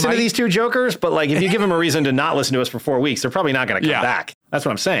might listen to these two jokers, but, like, if you give them a reason to not listen to us for 4 weeks, they're probably not going to come back. That's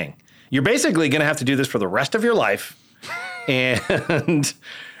what I'm saying. You're basically going to have to do this for the rest of your life, and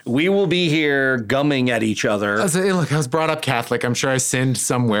we will be here gumming at each other. Look, I was brought up Catholic. I'm sure I sinned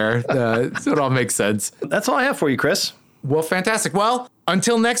somewhere, so it all makes sense. That's all I have for you, Chris. Well, fantastic. Well,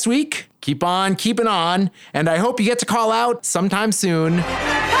 until next week, keep on keeping on, and I hope you get to call out sometime soon.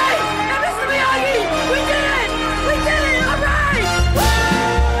 Hey, Mr. Miyagi! We did it! We did it! All right!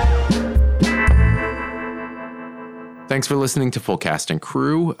 Thanks for listening to Full Cast and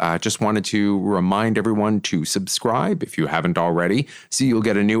Crew. Just wanted to remind everyone to subscribe if you haven't already, so you'll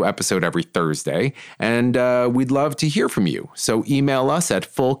get a new episode every Thursday. And we'd love to hear from you. So email us at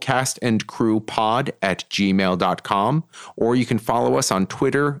fullcastandcrewpod@gmail.com, or you can follow us on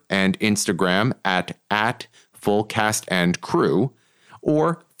Twitter and Instagram at fullcastandcrew,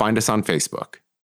 or find us on Facebook.